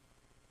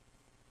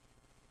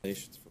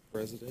 Nominations for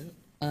president.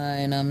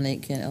 I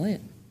nominate Ken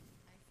Elliott.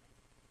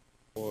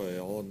 Boy,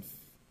 all in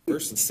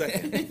first and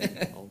second.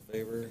 All in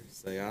favor,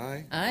 say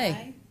aye.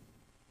 Aye.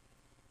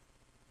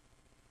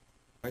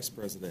 Vice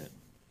president.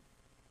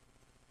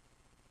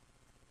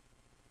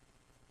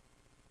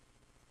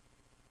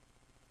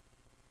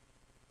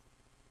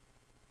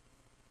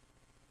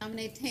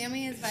 Nominate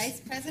Tammy as vice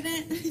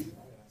president.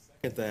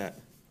 Second that.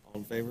 All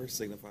in favor,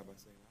 signify by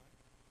saying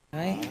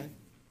Aye. aye.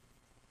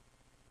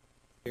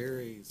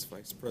 Carries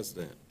vice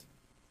president.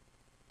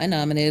 I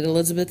nominated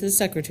Elizabeth as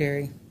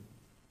secretary.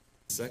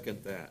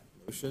 Second that.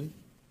 Motion.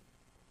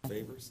 All in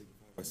favor,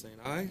 signify by saying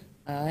aye.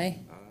 Aye.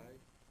 Aye.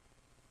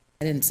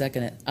 I didn't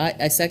second it.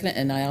 I second it,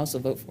 and I also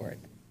vote for it.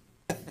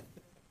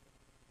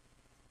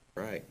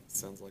 Right.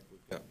 Sounds like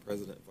we've got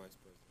president, and vice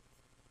president.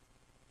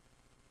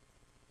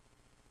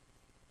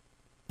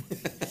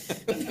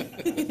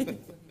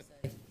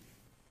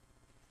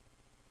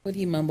 What'd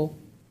he mumble?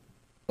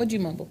 What'd you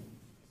mumble?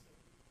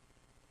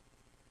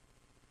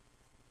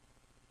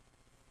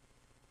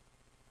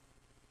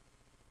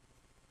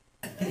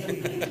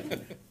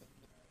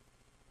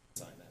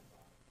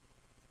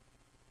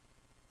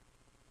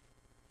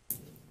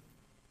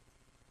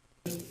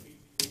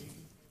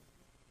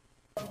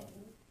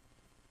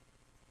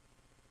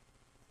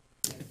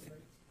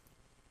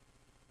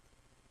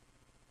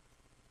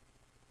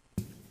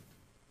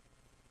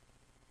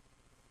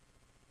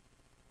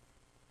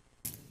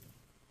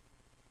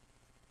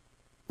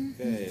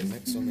 Okay,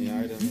 next on the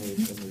item on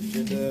the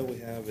agenda we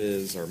have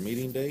is our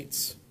meeting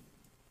dates.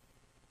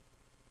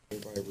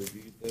 Everybody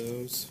reviewed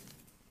those.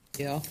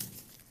 Yeah.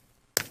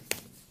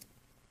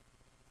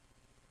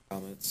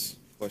 Comments,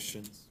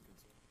 questions?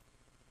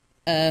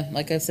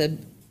 Like I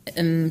said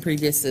in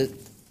previous,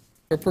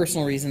 for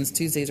personal reasons,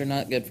 Tuesdays are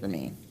not good for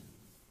me.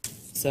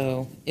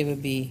 So it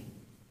would be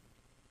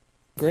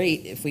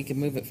great if we could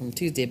move it from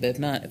Tuesday, but if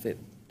not,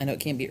 I know it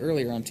can't be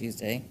earlier on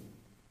Tuesday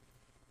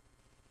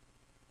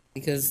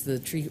because the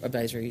tree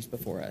advisory is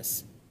before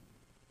us.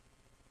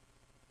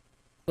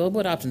 Well,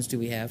 what options do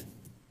we have?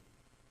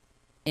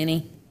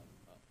 Any?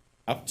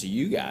 Up to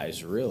you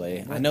guys,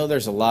 really. I know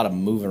there's a lot of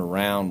moving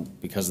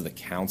around because of the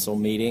council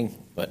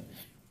meeting, but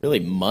really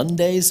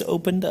Monday's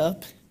opened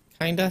up,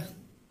 kinda,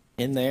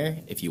 in there.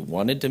 If you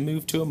wanted to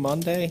move to a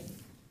Monday,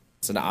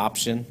 it's an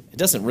option. It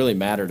doesn't really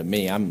matter to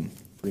me. I'm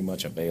pretty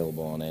much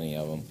available on any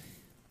of them.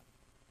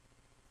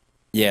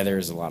 Yeah,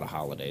 there's a lot of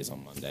holidays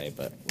on Monday,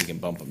 but we can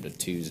bump them to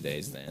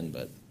Tuesdays then.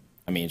 But,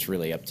 I mean, it's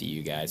really up to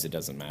you guys. It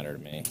doesn't matter to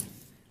me.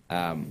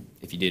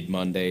 If you did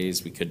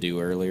Mondays, we could do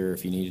earlier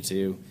if you needed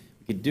to.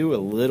 We could do a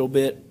little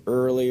bit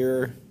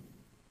earlier.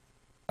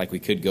 Like we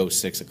could go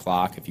 6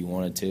 o'clock if you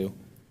wanted to.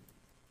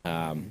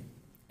 And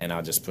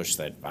I'll just push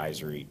that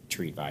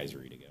tree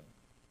advisory to go.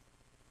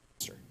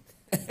 Sure.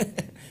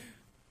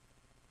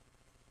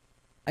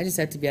 I just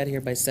have to be out of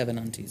here by 7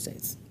 on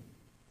Tuesdays.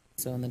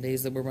 So on the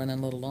days that we're running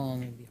a little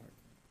long, it'd be hard.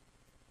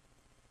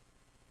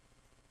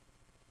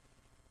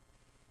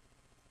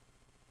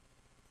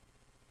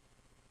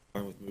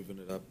 Fine with moving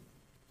it up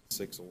to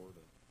 6 or to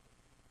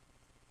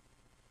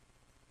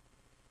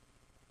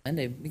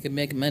Monday, we could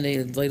make it Monday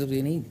as late as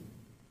we need.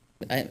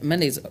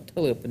 Monday's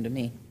totally open to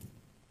me.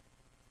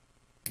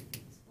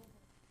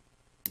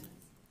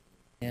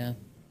 Yeah.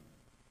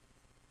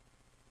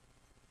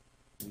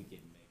 We can make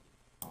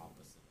it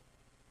opposite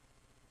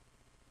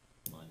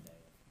Monday.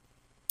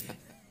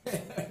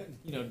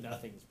 You know,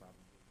 nothing's probably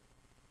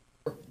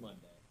for Monday.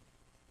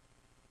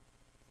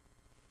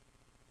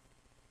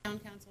 Town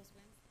council's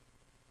Wednesday.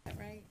 Is that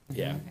right?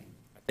 Yeah. Okay.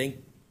 I think,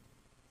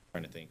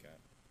 trying to think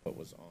what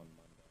was on Monday.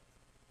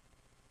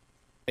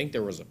 think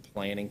there was a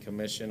planning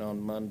commission on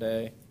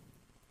Monday,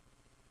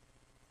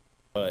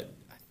 but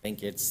I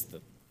think it's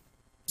the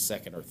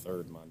second or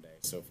third Monday.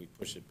 So if we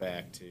push it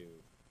back to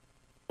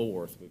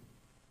 4th, we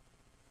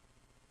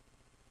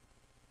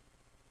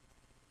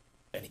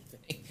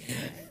anything.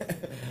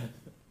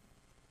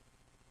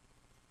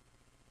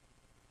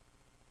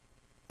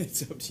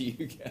 It's up to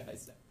you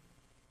guys.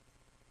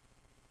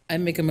 I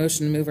make a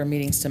motion to move our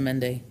meetings to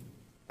Monday.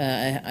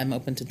 I'm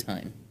open to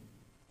time.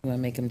 You want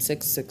to make them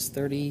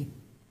 6:30, Is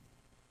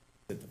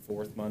it the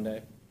 4th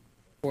Monday?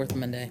 4th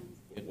Monday?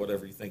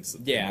 Whatever you think's the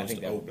Yeah, I most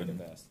think that would be the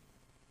open. best.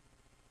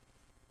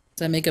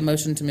 So I make a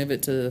motion to move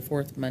it to the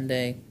 4th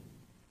Monday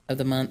of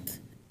the month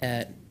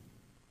at,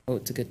 oh,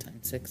 it's a good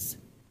time, 6.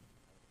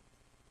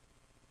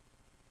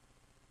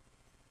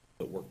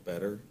 But work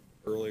better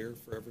earlier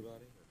for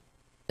everybody?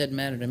 Doesn't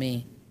matter to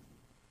me.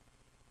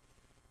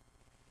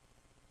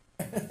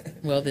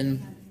 Well,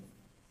 then,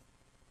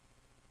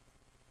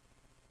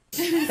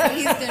 So he's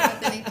good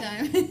with any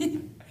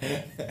time.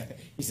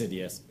 He said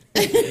yes.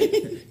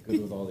 Good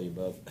with all the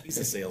above. He's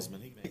a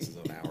salesman, he makes his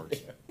own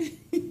hours.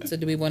 so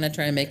do we want to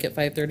try and make it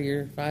 5:30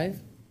 or 5? Is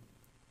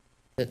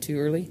that too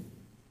early?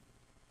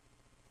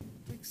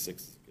 I think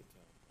 6 is a good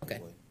time. Okay.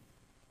 probably.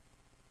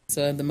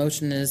 So the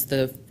motion is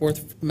the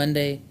 4th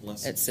Monday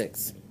Unless- at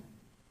 6.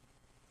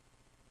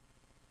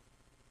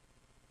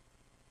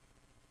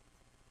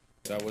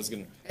 So I was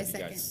going to have you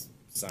second. guys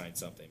sign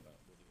something, but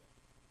we'll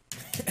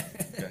do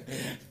that.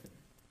 Okay.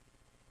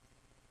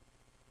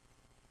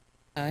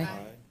 Aye.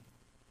 Aye.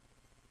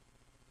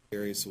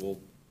 Gary, so we'll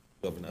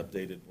have an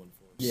updated one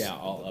for us. Yeah,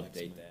 I'll the next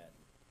update one. that.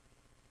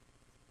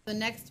 The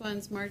next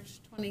one's March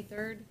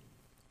 23rd.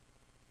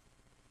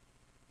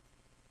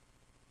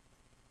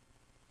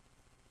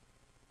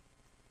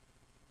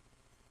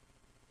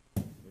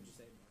 What'd you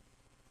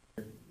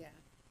say, Yeah.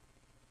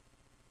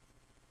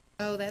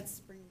 Oh, that's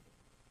spring.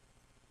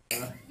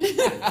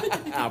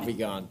 I'll be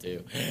gone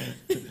too.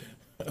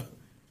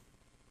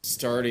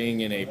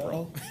 Starting in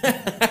April.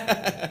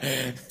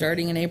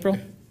 Starting in April?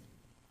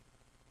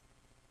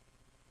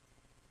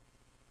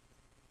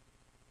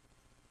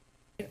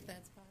 If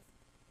that's possible.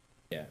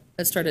 Yeah.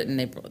 Let's start it in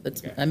April.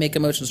 Okay. I make a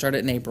motion to start it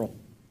in April.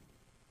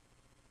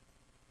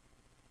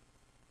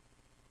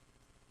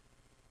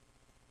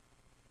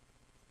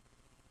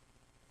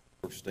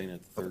 We're staying at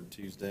the third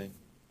Tuesday.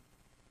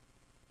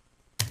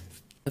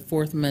 The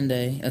 4th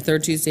Monday, a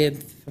third Tuesday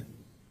of,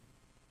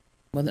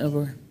 what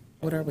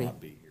are we?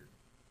 Not be here.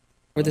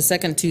 We're the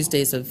second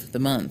Tuesdays of the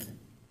month,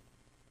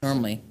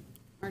 normally.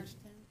 March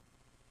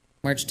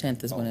 10th. March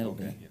 10th is when Oh, it'll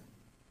okay, be. yeah.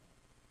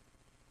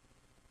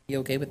 You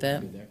okay with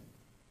that? Be there.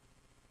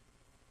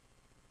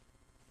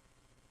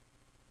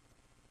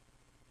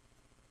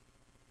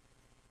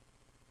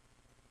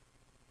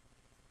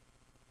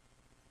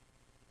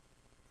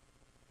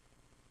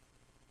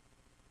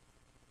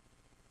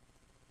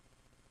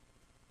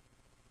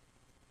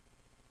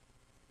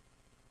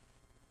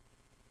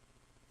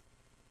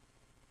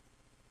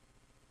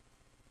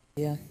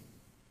 Yeah.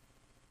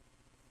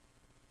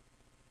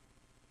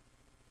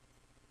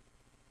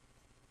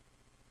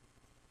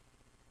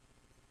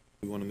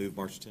 We want to move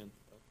March 10th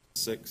up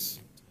to 6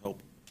 to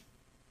help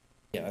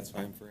Yeah, that's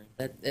fine. time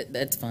frame.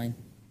 That's fine.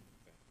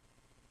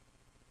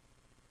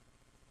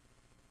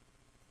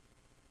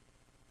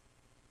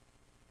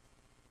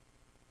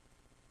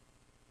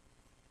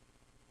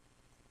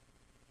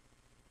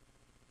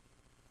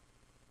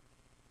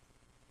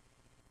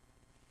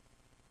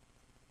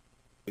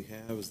 We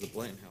have is the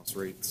Blanton House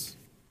rates.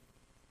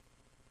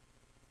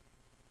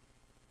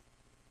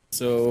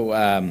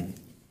 So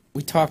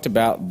we talked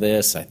about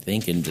this, I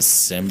think, in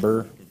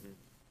December,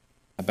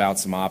 about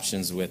some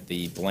options with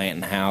the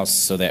Blanton House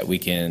so that we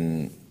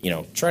can,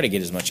 try to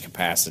get as much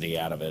capacity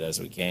out of it as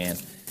we can.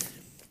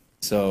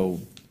 So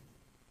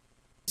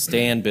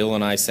Stan, Bill,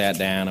 and I sat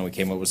down and we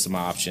came up with some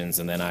options,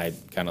 and then I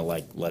kind of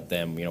let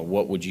them,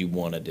 what would you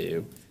want to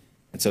do?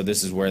 And so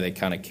this is where they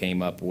kind of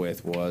came up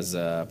with was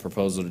a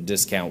proposal to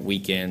discount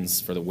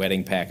weekends for the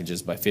wedding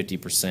packages by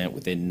 50%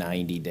 within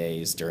 90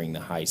 days during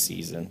the high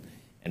season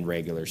and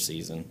regular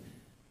season,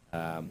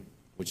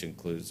 which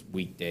includes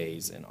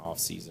weekdays and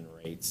off-season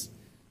rates.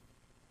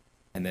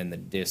 And then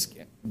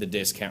the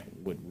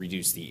discount would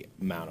reduce the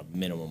amount of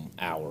minimum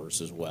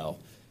hours as well.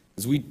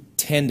 Because we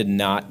tend to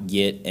not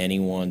get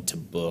anyone to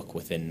book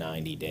within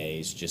 90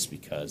 days just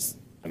because,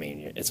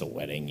 it's a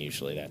wedding.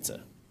 Usually that's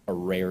a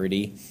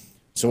rarity.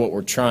 So what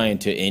we're trying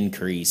to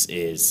increase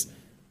is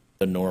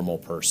the normal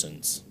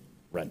person's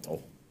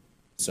rental.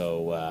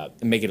 So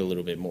make it a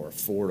little bit more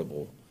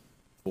affordable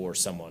for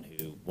someone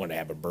who wanted to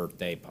have a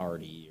birthday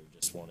party or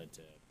just wanted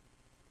to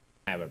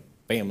have a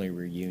family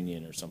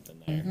reunion or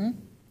something there.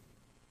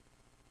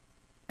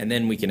 And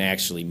then we can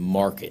actually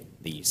market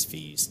these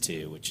fees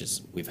too, which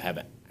is we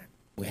haven't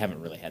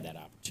really had that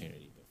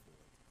opportunity before.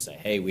 Say,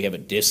 hey, we have a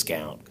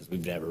discount because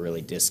we've never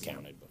really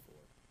discounted before.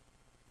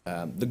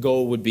 The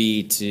goal would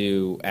be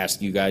to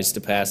ask you guys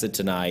to pass it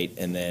tonight,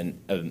 and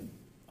then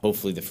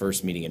hopefully the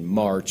first meeting in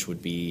March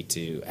would be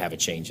to have a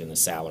change in the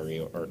salary,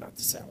 or not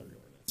the salary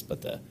ordinance,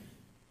 but the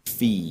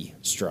fee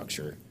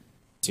structure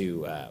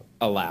to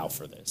allow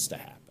for this to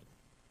happen.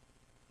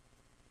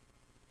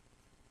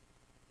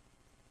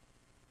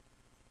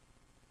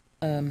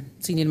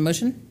 So you need a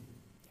motion?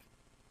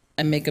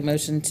 I make a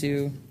motion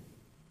to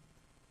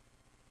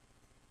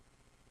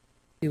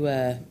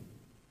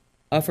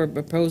offer a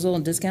proposal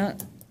and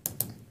discount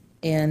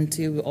and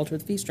to alter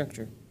the fee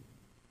structure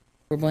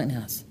for Blanton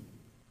House.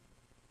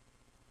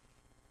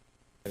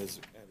 As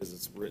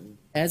it's written,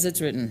 As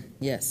it's written,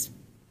 yes.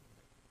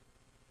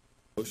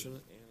 motion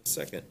and a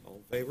second. All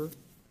in favor?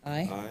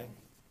 Aye. Aye.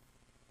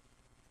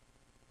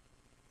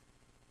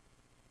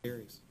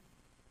 Carries.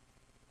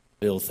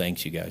 Bill,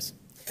 thanks you guys.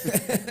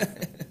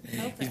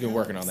 He's been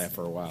working on that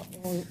for a while.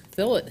 Well,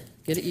 fill it,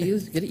 get it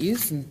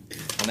used, and,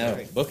 I know,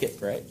 book it,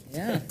 right?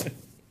 yeah.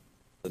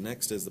 The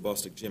next is the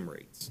Bostic gym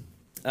rates.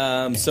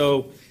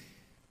 So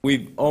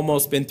we've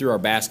almost been through our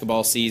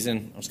basketball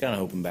season. I was kind of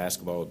hoping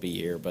basketball would be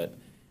here, but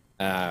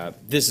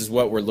this is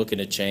what we're looking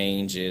to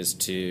change is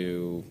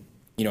to,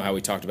 you know, how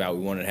we talked about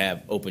we wanted to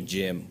have open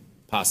gym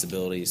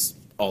possibilities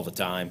all the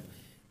time.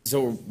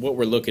 So what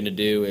we're looking to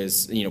do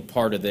is, you know,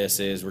 part of this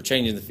is we're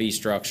changing the fee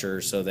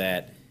structure so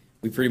that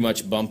we pretty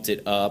much bumped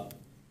it up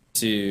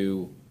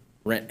to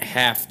rent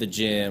half the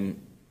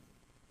gym,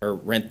 or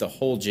rent the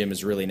whole gym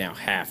is really now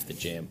half the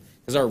gym,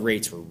 because our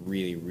rates were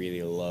really,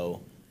 really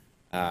low.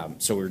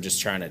 So we were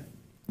just trying to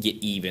get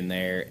even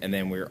there, and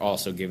then we we're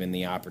also given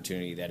the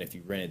opportunity that if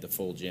you rented the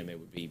full gym, it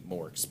would be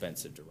more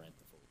expensive to rent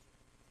the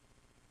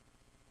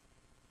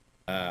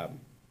full gym.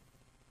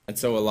 And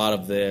so a lot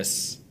of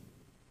this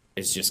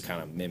is just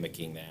kind of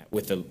mimicking that.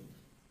 With the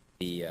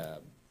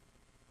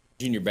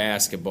junior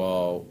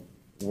basketball,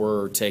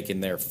 we're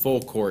taking their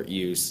full court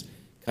use,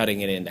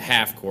 cutting it into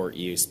half court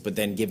use, but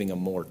then giving them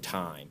more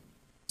time.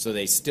 So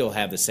they still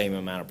have the same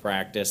amount of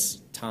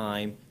practice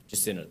time,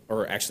 just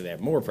or actually they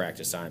have more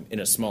practice time in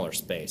a smaller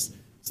space.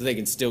 So they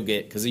can still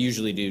get, because they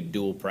usually do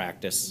dual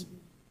practice.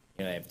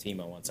 You know, they have a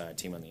team on one side,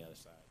 team on the other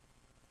side.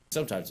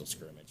 Sometimes they'll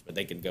scrimmage, but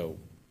they can go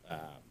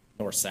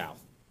north-south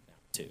now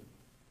too.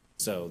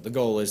 So the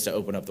goal is to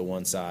open up the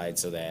one side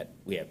so that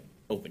we have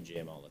open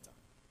gym all the time.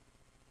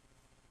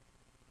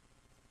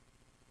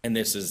 And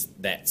this is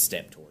that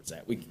step towards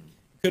that. We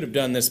could have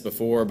done this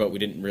before, but we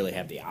didn't really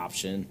have the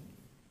option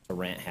to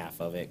rent half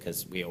of it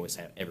because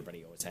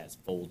everybody always has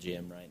full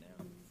gym right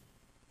now.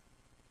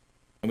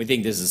 And we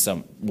think this is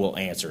will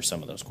answer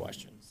some of those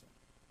questions.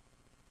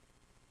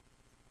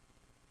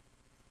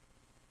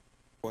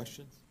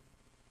 Questions?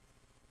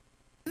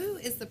 Who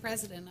is the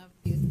president of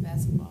youth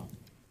basketball?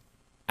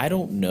 I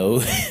don't know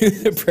who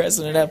the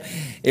president of.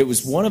 It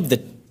was one of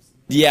the,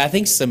 I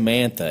think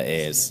Samantha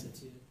is.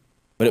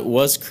 But it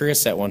was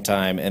Chris at one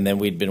time, and then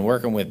we'd been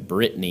working with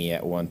Brittany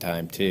at one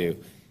time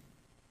too.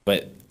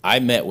 But I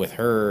met with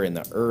her in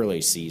the early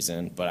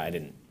season, but I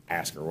didn't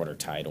ask her what her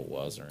title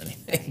was or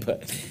anything.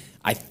 But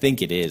I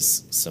think it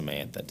is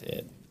Samantha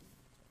did.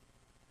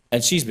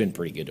 And she's been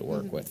pretty good to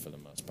work with for the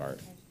most part.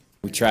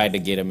 We tried to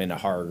get them into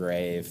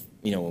Hargrave,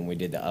 you know, when we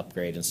did the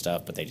upgrade and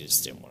stuff, but they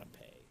just didn't want to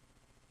pay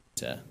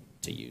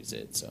to use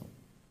it, so.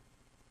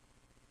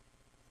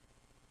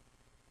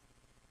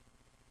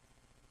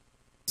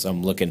 So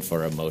I'm looking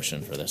for a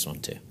motion for this one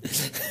too.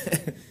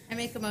 I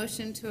make a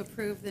motion to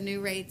approve the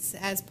new rates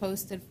as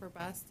posted for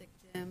Bostic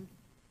Gym.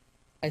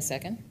 I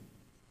second.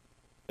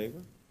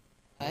 Favor?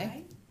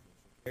 Aye.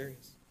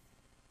 Carries.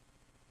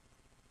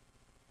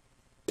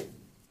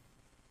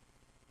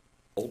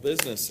 Old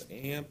business,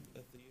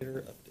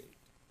 amphitheater update.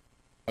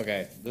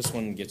 Okay, this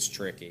one gets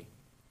tricky.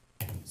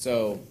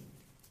 So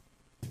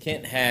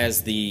Kent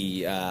has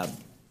the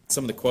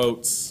some of the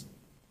quotes.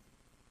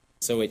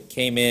 So it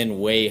came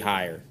in way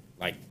higher,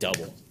 like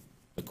double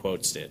the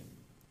quotes did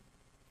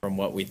from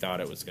what we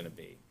thought it was going to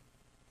be.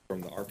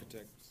 From the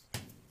architect's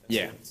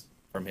Yeah, estimates.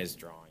 from his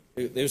drawing.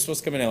 It was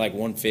supposed to come in at like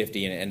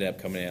 150, and it ended up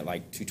coming in at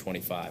like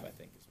 225, I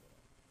think.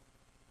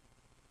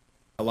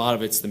 A lot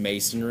of it's the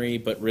masonry,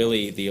 but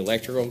really the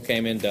electrical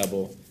came in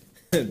double,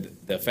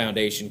 the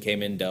foundation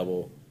came in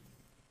double,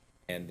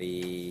 and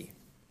the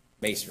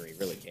masonry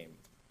really came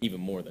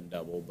even more than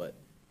double, but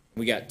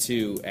we got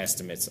two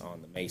estimates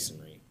on the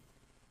masonry.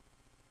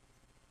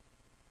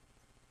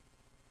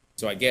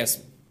 So I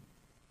guess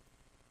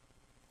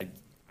I'm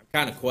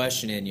kind of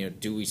questioning, you know,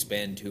 do we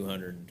spend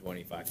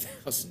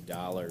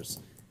 $225,000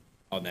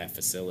 on that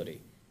facility?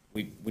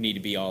 We need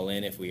to be all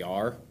in if we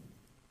are,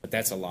 but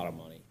that's a lot of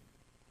money.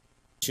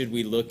 Should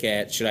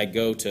I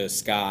go to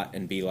Scott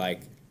and be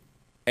like,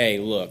 hey,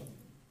 look,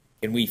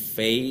 can we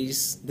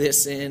phase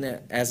this in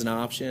as an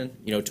option,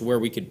 you know, to where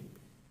we could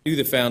do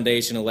the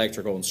foundation,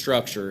 electrical, and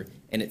structure,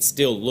 and it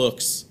still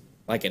looks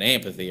like an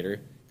amphitheater,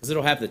 because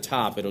it'll have the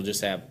top, it'll just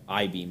have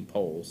I-beam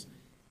poles,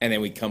 and then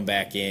we come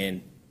back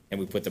in and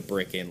we put the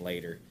brick in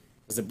later,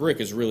 because the brick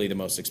is really the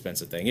most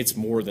expensive thing. It's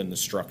more than the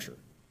structure,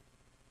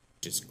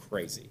 which is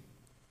crazy.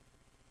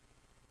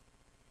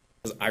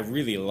 Because I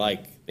really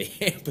like the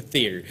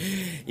amphitheater.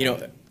 You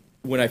know,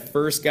 when I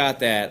first got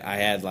that, I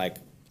had like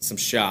some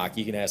shock.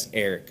 You can ask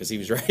Eric, because he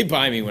was right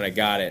by me when I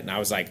got it, and I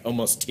was like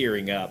almost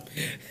tearing up,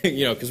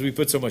 you know, because we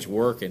put so much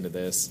work into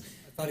this.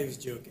 thought he was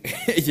joking.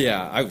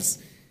 Yeah, I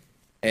was.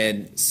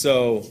 And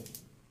so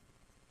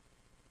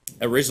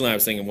originally I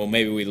was thinking, well,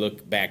 maybe we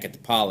look back at the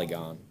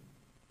Polygon,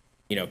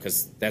 you know,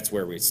 because that's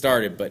where we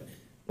started. But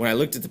when I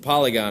looked at the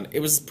Polygon, it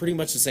was pretty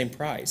much the same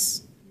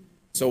price.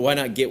 So why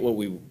not get what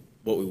we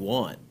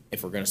want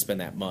if we're going to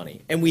spend that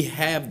money? And we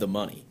have the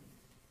money.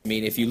 I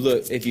mean, if you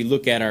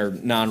look at our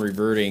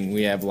non-reverting,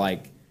 we have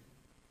like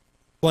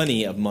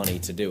plenty of money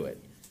to do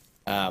it.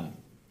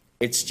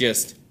 It's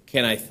just,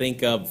 can I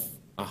think of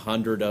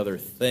 100 other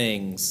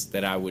things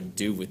that I would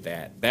do with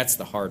that? That's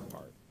the hard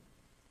part.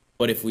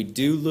 But if we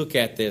do look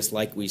at this,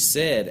 like we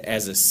said,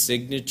 as a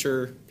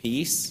signature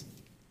piece,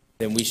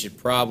 then we should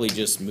probably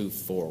just move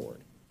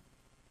forward.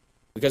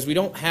 Because we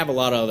don't have a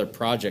lot of other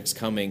projects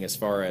coming as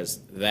far as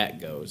that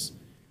goes.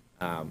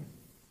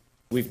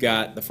 We've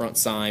got the front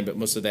sign, but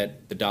most of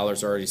that, the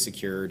dollars are already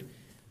secured.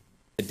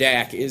 The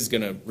DAC is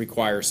going to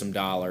require some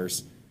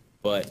dollars,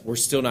 but we're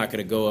still not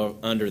going to go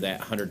under that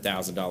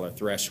 $100,000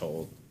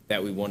 threshold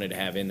that we wanted to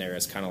have in there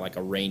as kind of like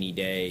a rainy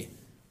day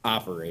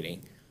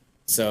operating.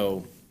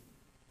 So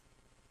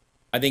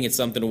I think it's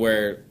something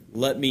where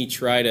let me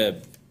try to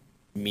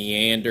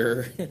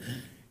meander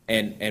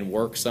and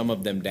work some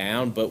of them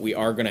down, but we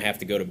are going to have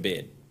to go to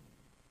bid.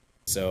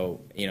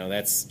 So, you know,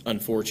 that's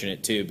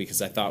unfortunate too,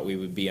 because I thought we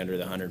would be under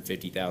the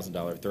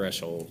 $150,000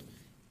 threshold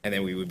and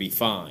then we would be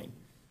fine.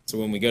 So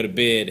when we go to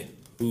bid,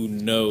 who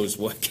knows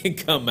what can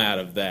come out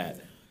of that.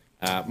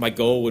 My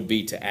goal would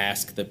be to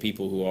ask the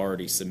people who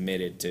already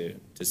submitted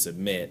to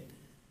submit.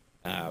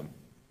 And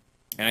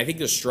I think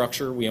the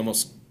structure,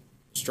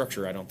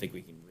 I don't think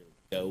we can really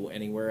go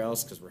anywhere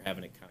else because we're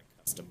having it kind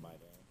of custom by them.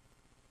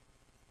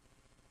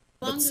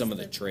 How long But does some of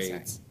the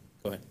trades,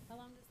 go ahead. How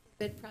long does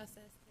the bid process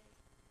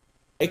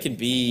take? It can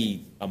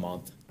be a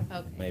month,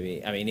 Okay.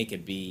 maybe. I mean, it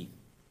could be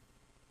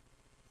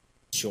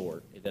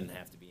short. It doesn't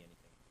have to be anything.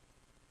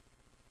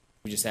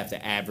 We just have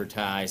to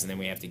advertise, and then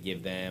we have to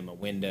give them a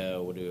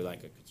window. We'll do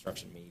like a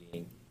construction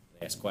meeting.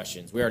 They ask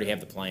questions. We already have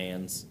the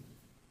plans.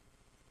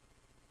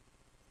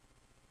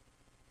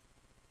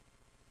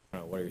 I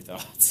don't know, what are your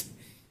thoughts?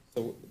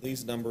 So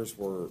these numbers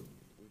were,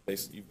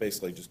 you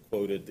basically just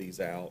quoted these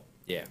out.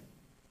 Yeah.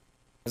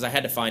 Because I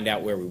had to find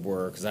out where we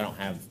were, because I don't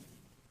have,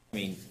 I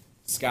mean,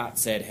 Scott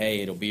said,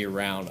 hey, it'll be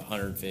around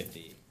 150.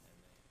 And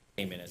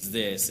they came in as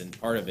this, and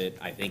part of it,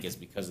 I think, is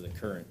because of the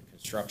current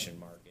construction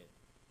market.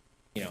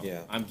 You know,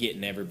 Yeah. I'm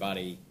getting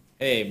everybody,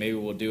 hey, maybe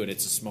we'll do it.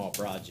 It's a small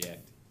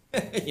project.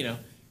 You know,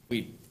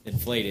 we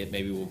inflate it,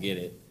 maybe we'll get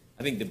it.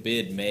 I think the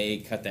bid may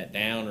cut that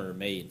down or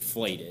may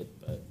inflate it,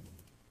 but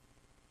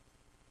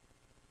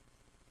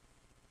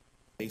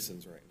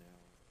Masons right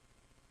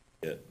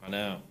now. Yeah. I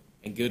know.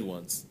 And good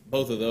ones.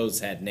 Both of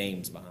those had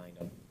names behind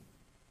them.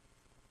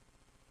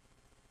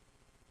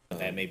 But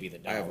that may be the I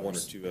dollars. have one or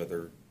two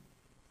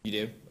You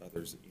do?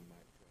 others that you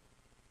might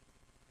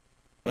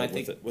But I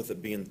try. think, With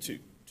it being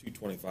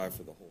 225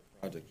 for the whole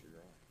project,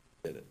 you're on.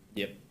 Bid it.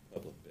 yep.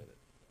 Public bid it.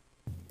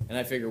 And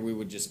I figure we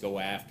would just go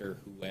after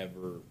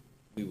whoever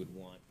we would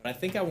want. But I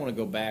think I want to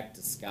go back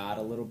to Scott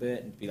a little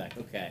bit and be like,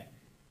 okay,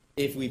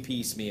 if we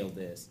piecemeal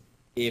this,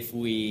 if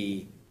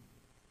we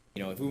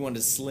wanted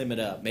to slim it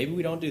up, maybe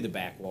we don't do the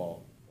back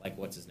wall like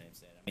what's his name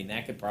said. I mean,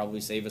 that could probably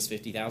save us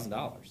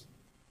 $50,000.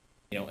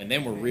 You know, and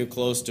then we're real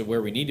close to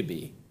where we need to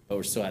be, but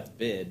we're still at the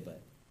bid.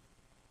 But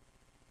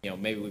you know,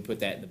 maybe we put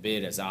that in the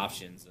bid as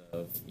options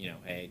of, you know,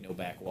 hey, no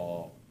back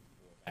wall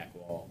or back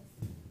wall.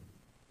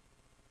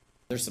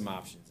 There's some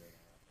options there.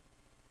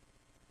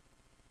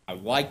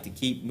 I'd like to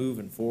keep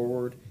moving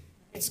forward.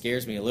 It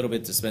scares me a little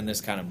bit to spend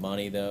this kind of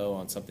money, though,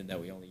 on something that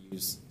we only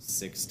use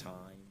 6 times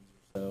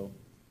or so.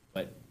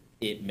 But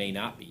it may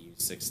not be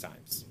used 6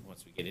 times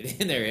once we get it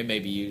in there. It may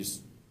be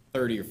used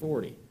 30 or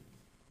 40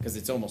 because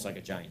it's almost like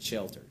a giant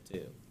shelter,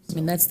 too. I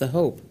mean, that's the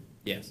hope.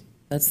 Yes.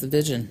 That's the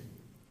vision.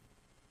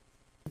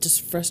 It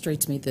just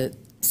frustrates me that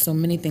so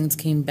many things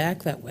came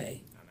back that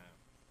way. I know.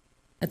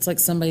 It's like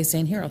somebody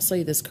saying, "Here, I'll sell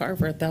you this car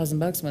for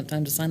 $1,000." By the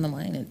time to sign the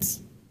line,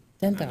 it's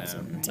 $10,000.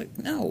 I know. It's like,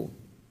 no.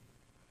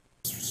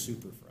 It's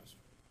super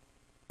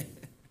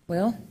frustrating.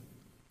 Well,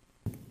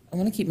 I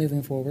want to keep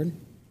moving forward.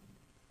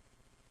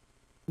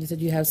 You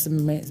said you have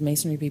some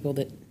masonry people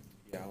that.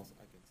 Yeah, I can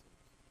see.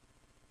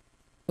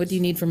 What do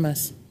you need from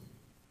us?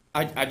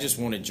 I just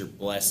wanted your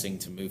blessing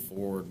to move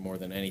forward more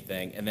than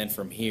anything. And then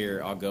from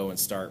here, I'll go and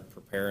start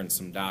preparing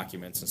some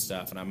documents and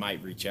stuff. And I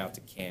might reach out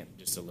to Kent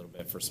just a little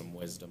bit for some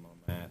wisdom on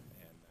that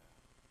and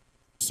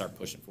start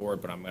pushing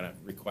forward. But I'm going to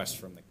request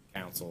from the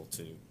council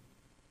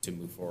to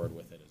move forward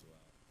with it as well.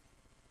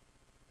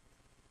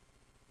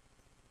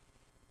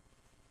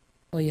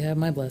 Well, you have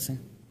my blessing.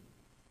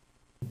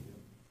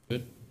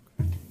 Good.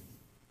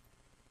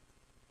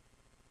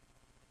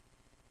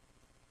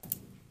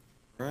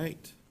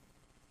 Right.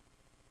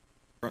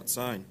 Front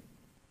sign.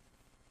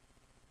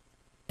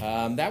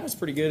 That was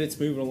pretty good. It's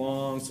moving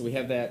along. So we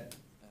have that.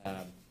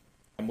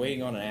 I'm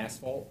waiting on an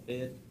asphalt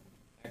bid,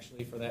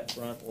 actually, for that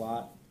front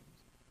lot.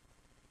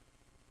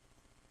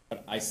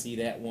 But I see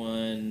that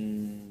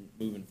one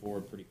moving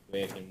forward pretty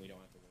quick, and we don't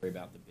have to worry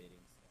about the bidding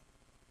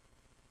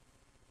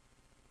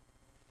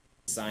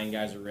Sign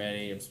guys are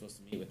ready. I'm supposed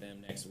to meet with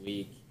them next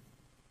week.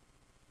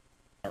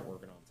 Start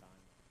working on time.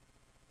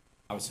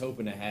 I was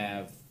hoping to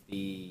have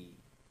the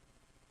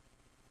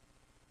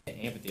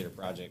amphitheater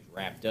project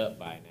wrapped up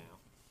by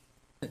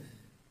now.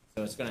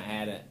 So it's going to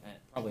add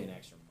probably an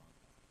extra month.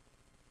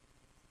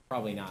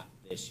 Probably not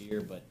this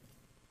year, but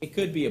it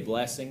could be a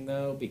blessing,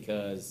 though,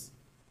 because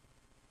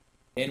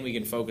then we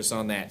can focus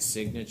on that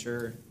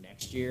signature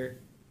next year,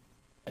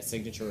 that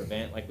signature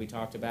event like we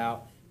talked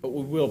about. But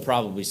we will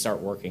probably start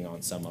working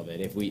on some of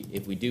it. If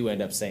we do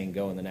end up saying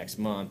go in the next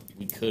month,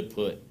 we could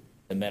put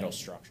the metal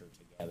structure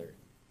together,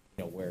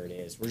 where it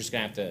is. We're just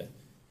going to have to,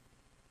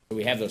 so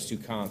we have those 2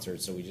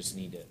 concerts, so we just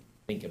need to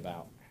think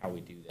about how we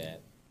do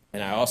that.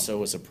 And I also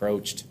was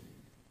approached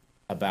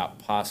about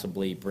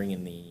possibly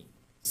bringing the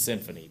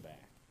symphony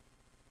back.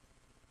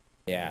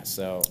 Yeah,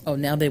 so. Oh,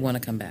 now they want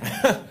to come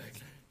back.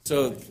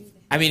 So,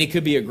 I mean, it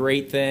could be a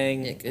great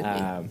thing. It could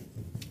be.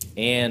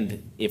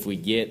 And if we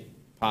get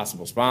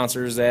possible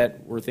sponsors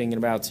that we're thinking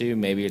about too,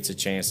 maybe it's a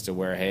chance to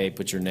where, hey,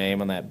 put your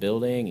name on that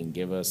building and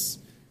give us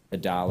the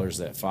dollars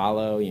that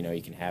follow.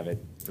 You can have it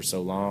for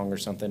so long or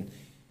something.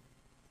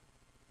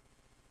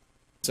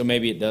 So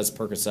maybe it does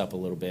perk us up a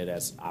little bit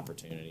as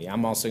opportunity.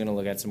 I'm also going to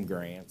look at some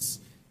grants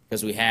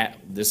because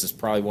this is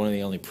probably one of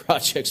the only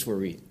projects where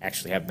we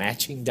actually have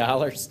matching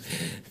dollars.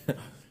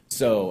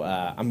 So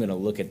I'm going to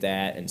look at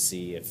that and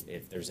see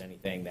if there's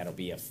anything that'll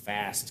be a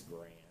fast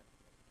grant,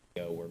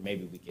 where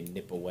maybe we can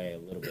nip away a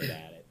little bit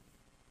at it.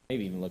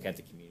 Maybe even look at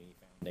the community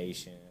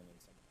foundation and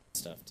some of that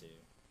stuff too.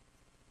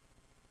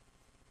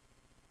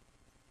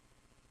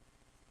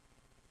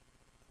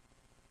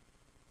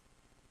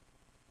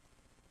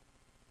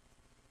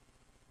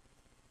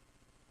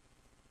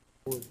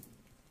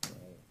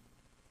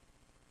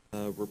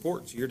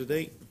 Reports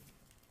year-to-date.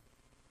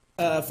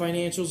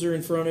 Financials are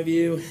in front of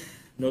you.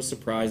 No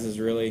surprises,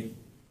 really.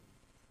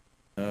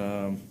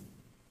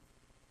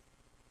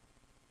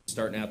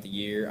 Starting out the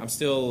year. I'm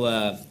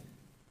still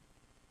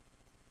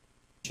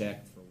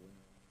check for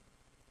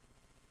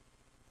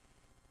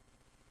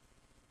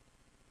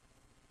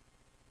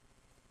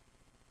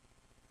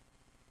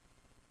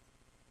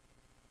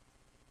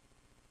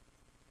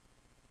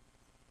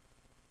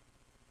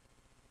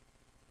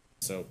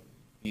so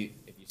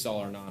if you saw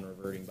our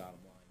non-reverting bottom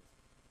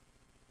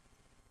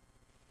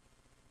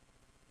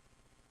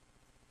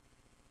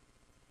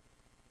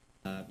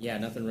line. Yeah,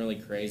 nothing really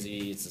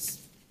crazy. It's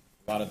just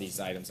a lot of these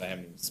items I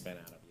haven't even spent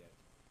out of yet.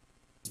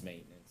 It's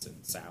maintenance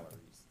and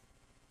salaries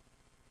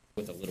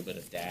with a little bit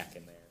of DAC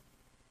in there.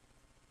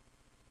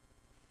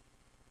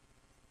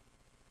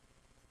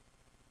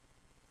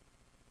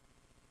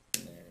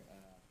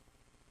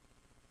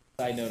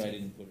 Side note, I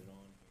didn't put it on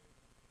here.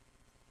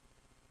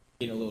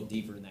 Getting a little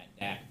deeper in that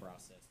DAC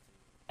process too.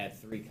 Had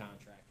 3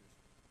 contractors.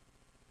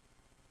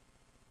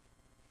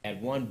 Had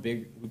one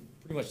big, we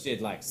pretty much did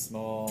like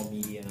small,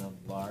 medium,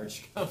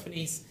 large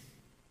companies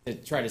to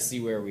try to see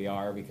where we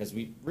are, because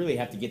we really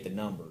have to get the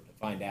number to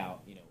find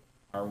out,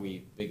 are we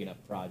a big enough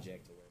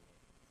project to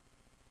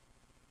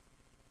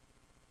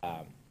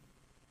where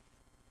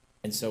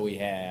and so we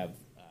have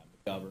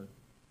McGovern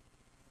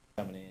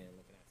coming in,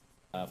 looking at some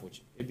stuff,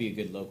 which it'd be a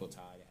good local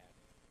tie to have.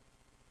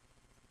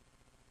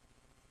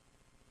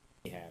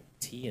 We have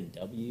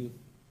T&W, I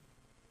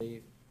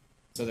believe.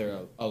 So they're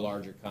a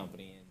larger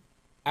company, and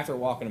after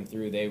walking them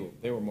through, they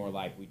were more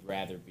like, we'd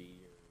rather be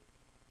your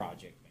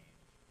project manager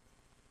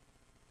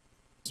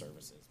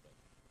services, but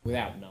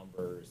without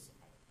numbers.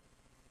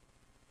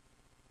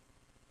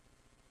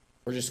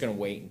 We're just going to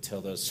wait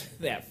until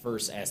that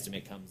first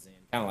estimate comes in,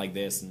 kind of like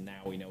this, and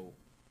now we know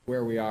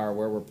where we are,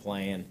 where we're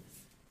playing.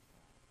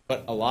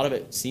 But a lot of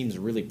it seems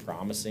really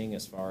promising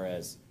as far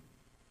as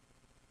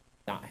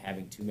not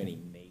having too many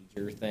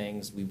major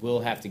things. We will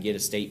have to get a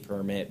state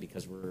permit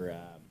because we're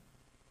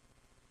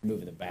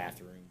moving the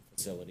bathroom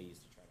facilities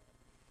to try to.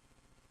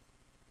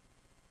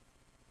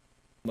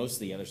 Most of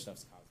the other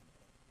stuff's cosmetic.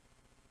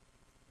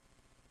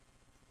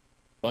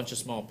 Bunch of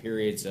small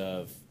periods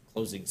of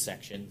closing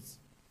sections.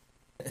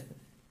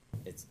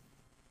 It's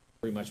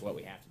pretty much what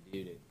we have to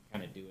do to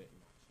kind of do it.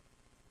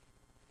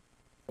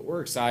 But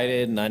we're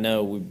excited, and I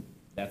know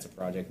that's a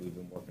project we've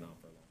been working on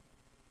for a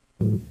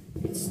long time.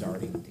 It's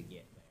starting to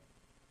get there.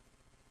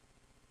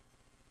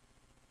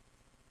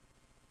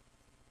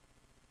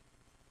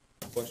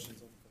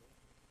 Questions on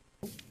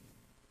the phone?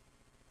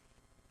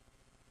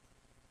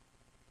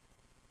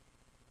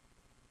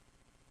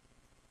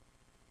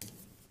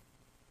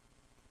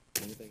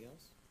 Anything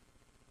else?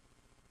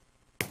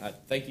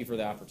 Thank you for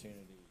the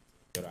opportunity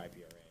to go to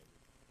IPRA.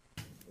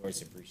 We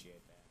always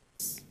appreciate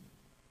that.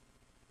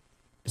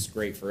 It's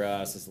great for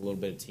us. It's a little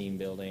bit of team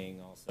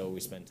building. Also, we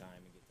spend time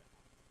and get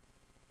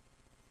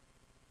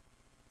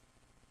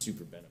to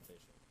super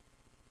beneficial.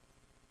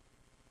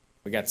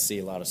 We got to see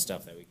a lot of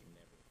stuff that we can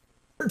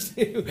never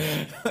do.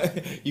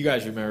 You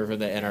guys remember from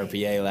the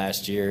NRPA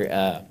last year?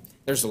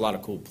 There's a lot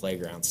of cool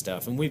playground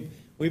stuff, and we've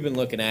been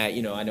looking at.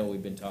 I know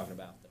we've been talking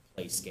about the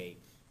Playscape,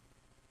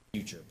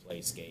 future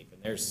Playscape,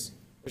 and there's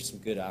some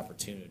good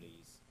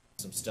opportunities,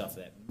 some stuff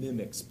that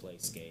mimics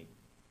Playscape.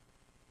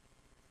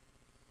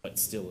 but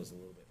still is a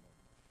little bit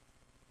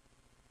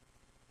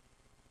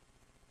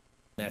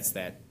more. That's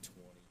that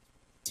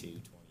 22,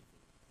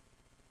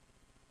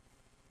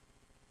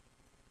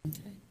 23.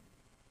 Okay.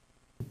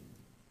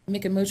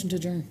 Make a motion to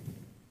adjourn.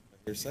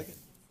 Here's a second.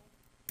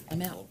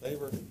 I'm All out. in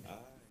favor?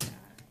 Aye.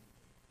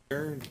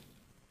 Adjourned.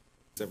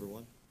 Thanks,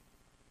 everyone.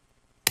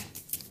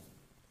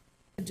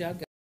 Good job,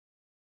 guys.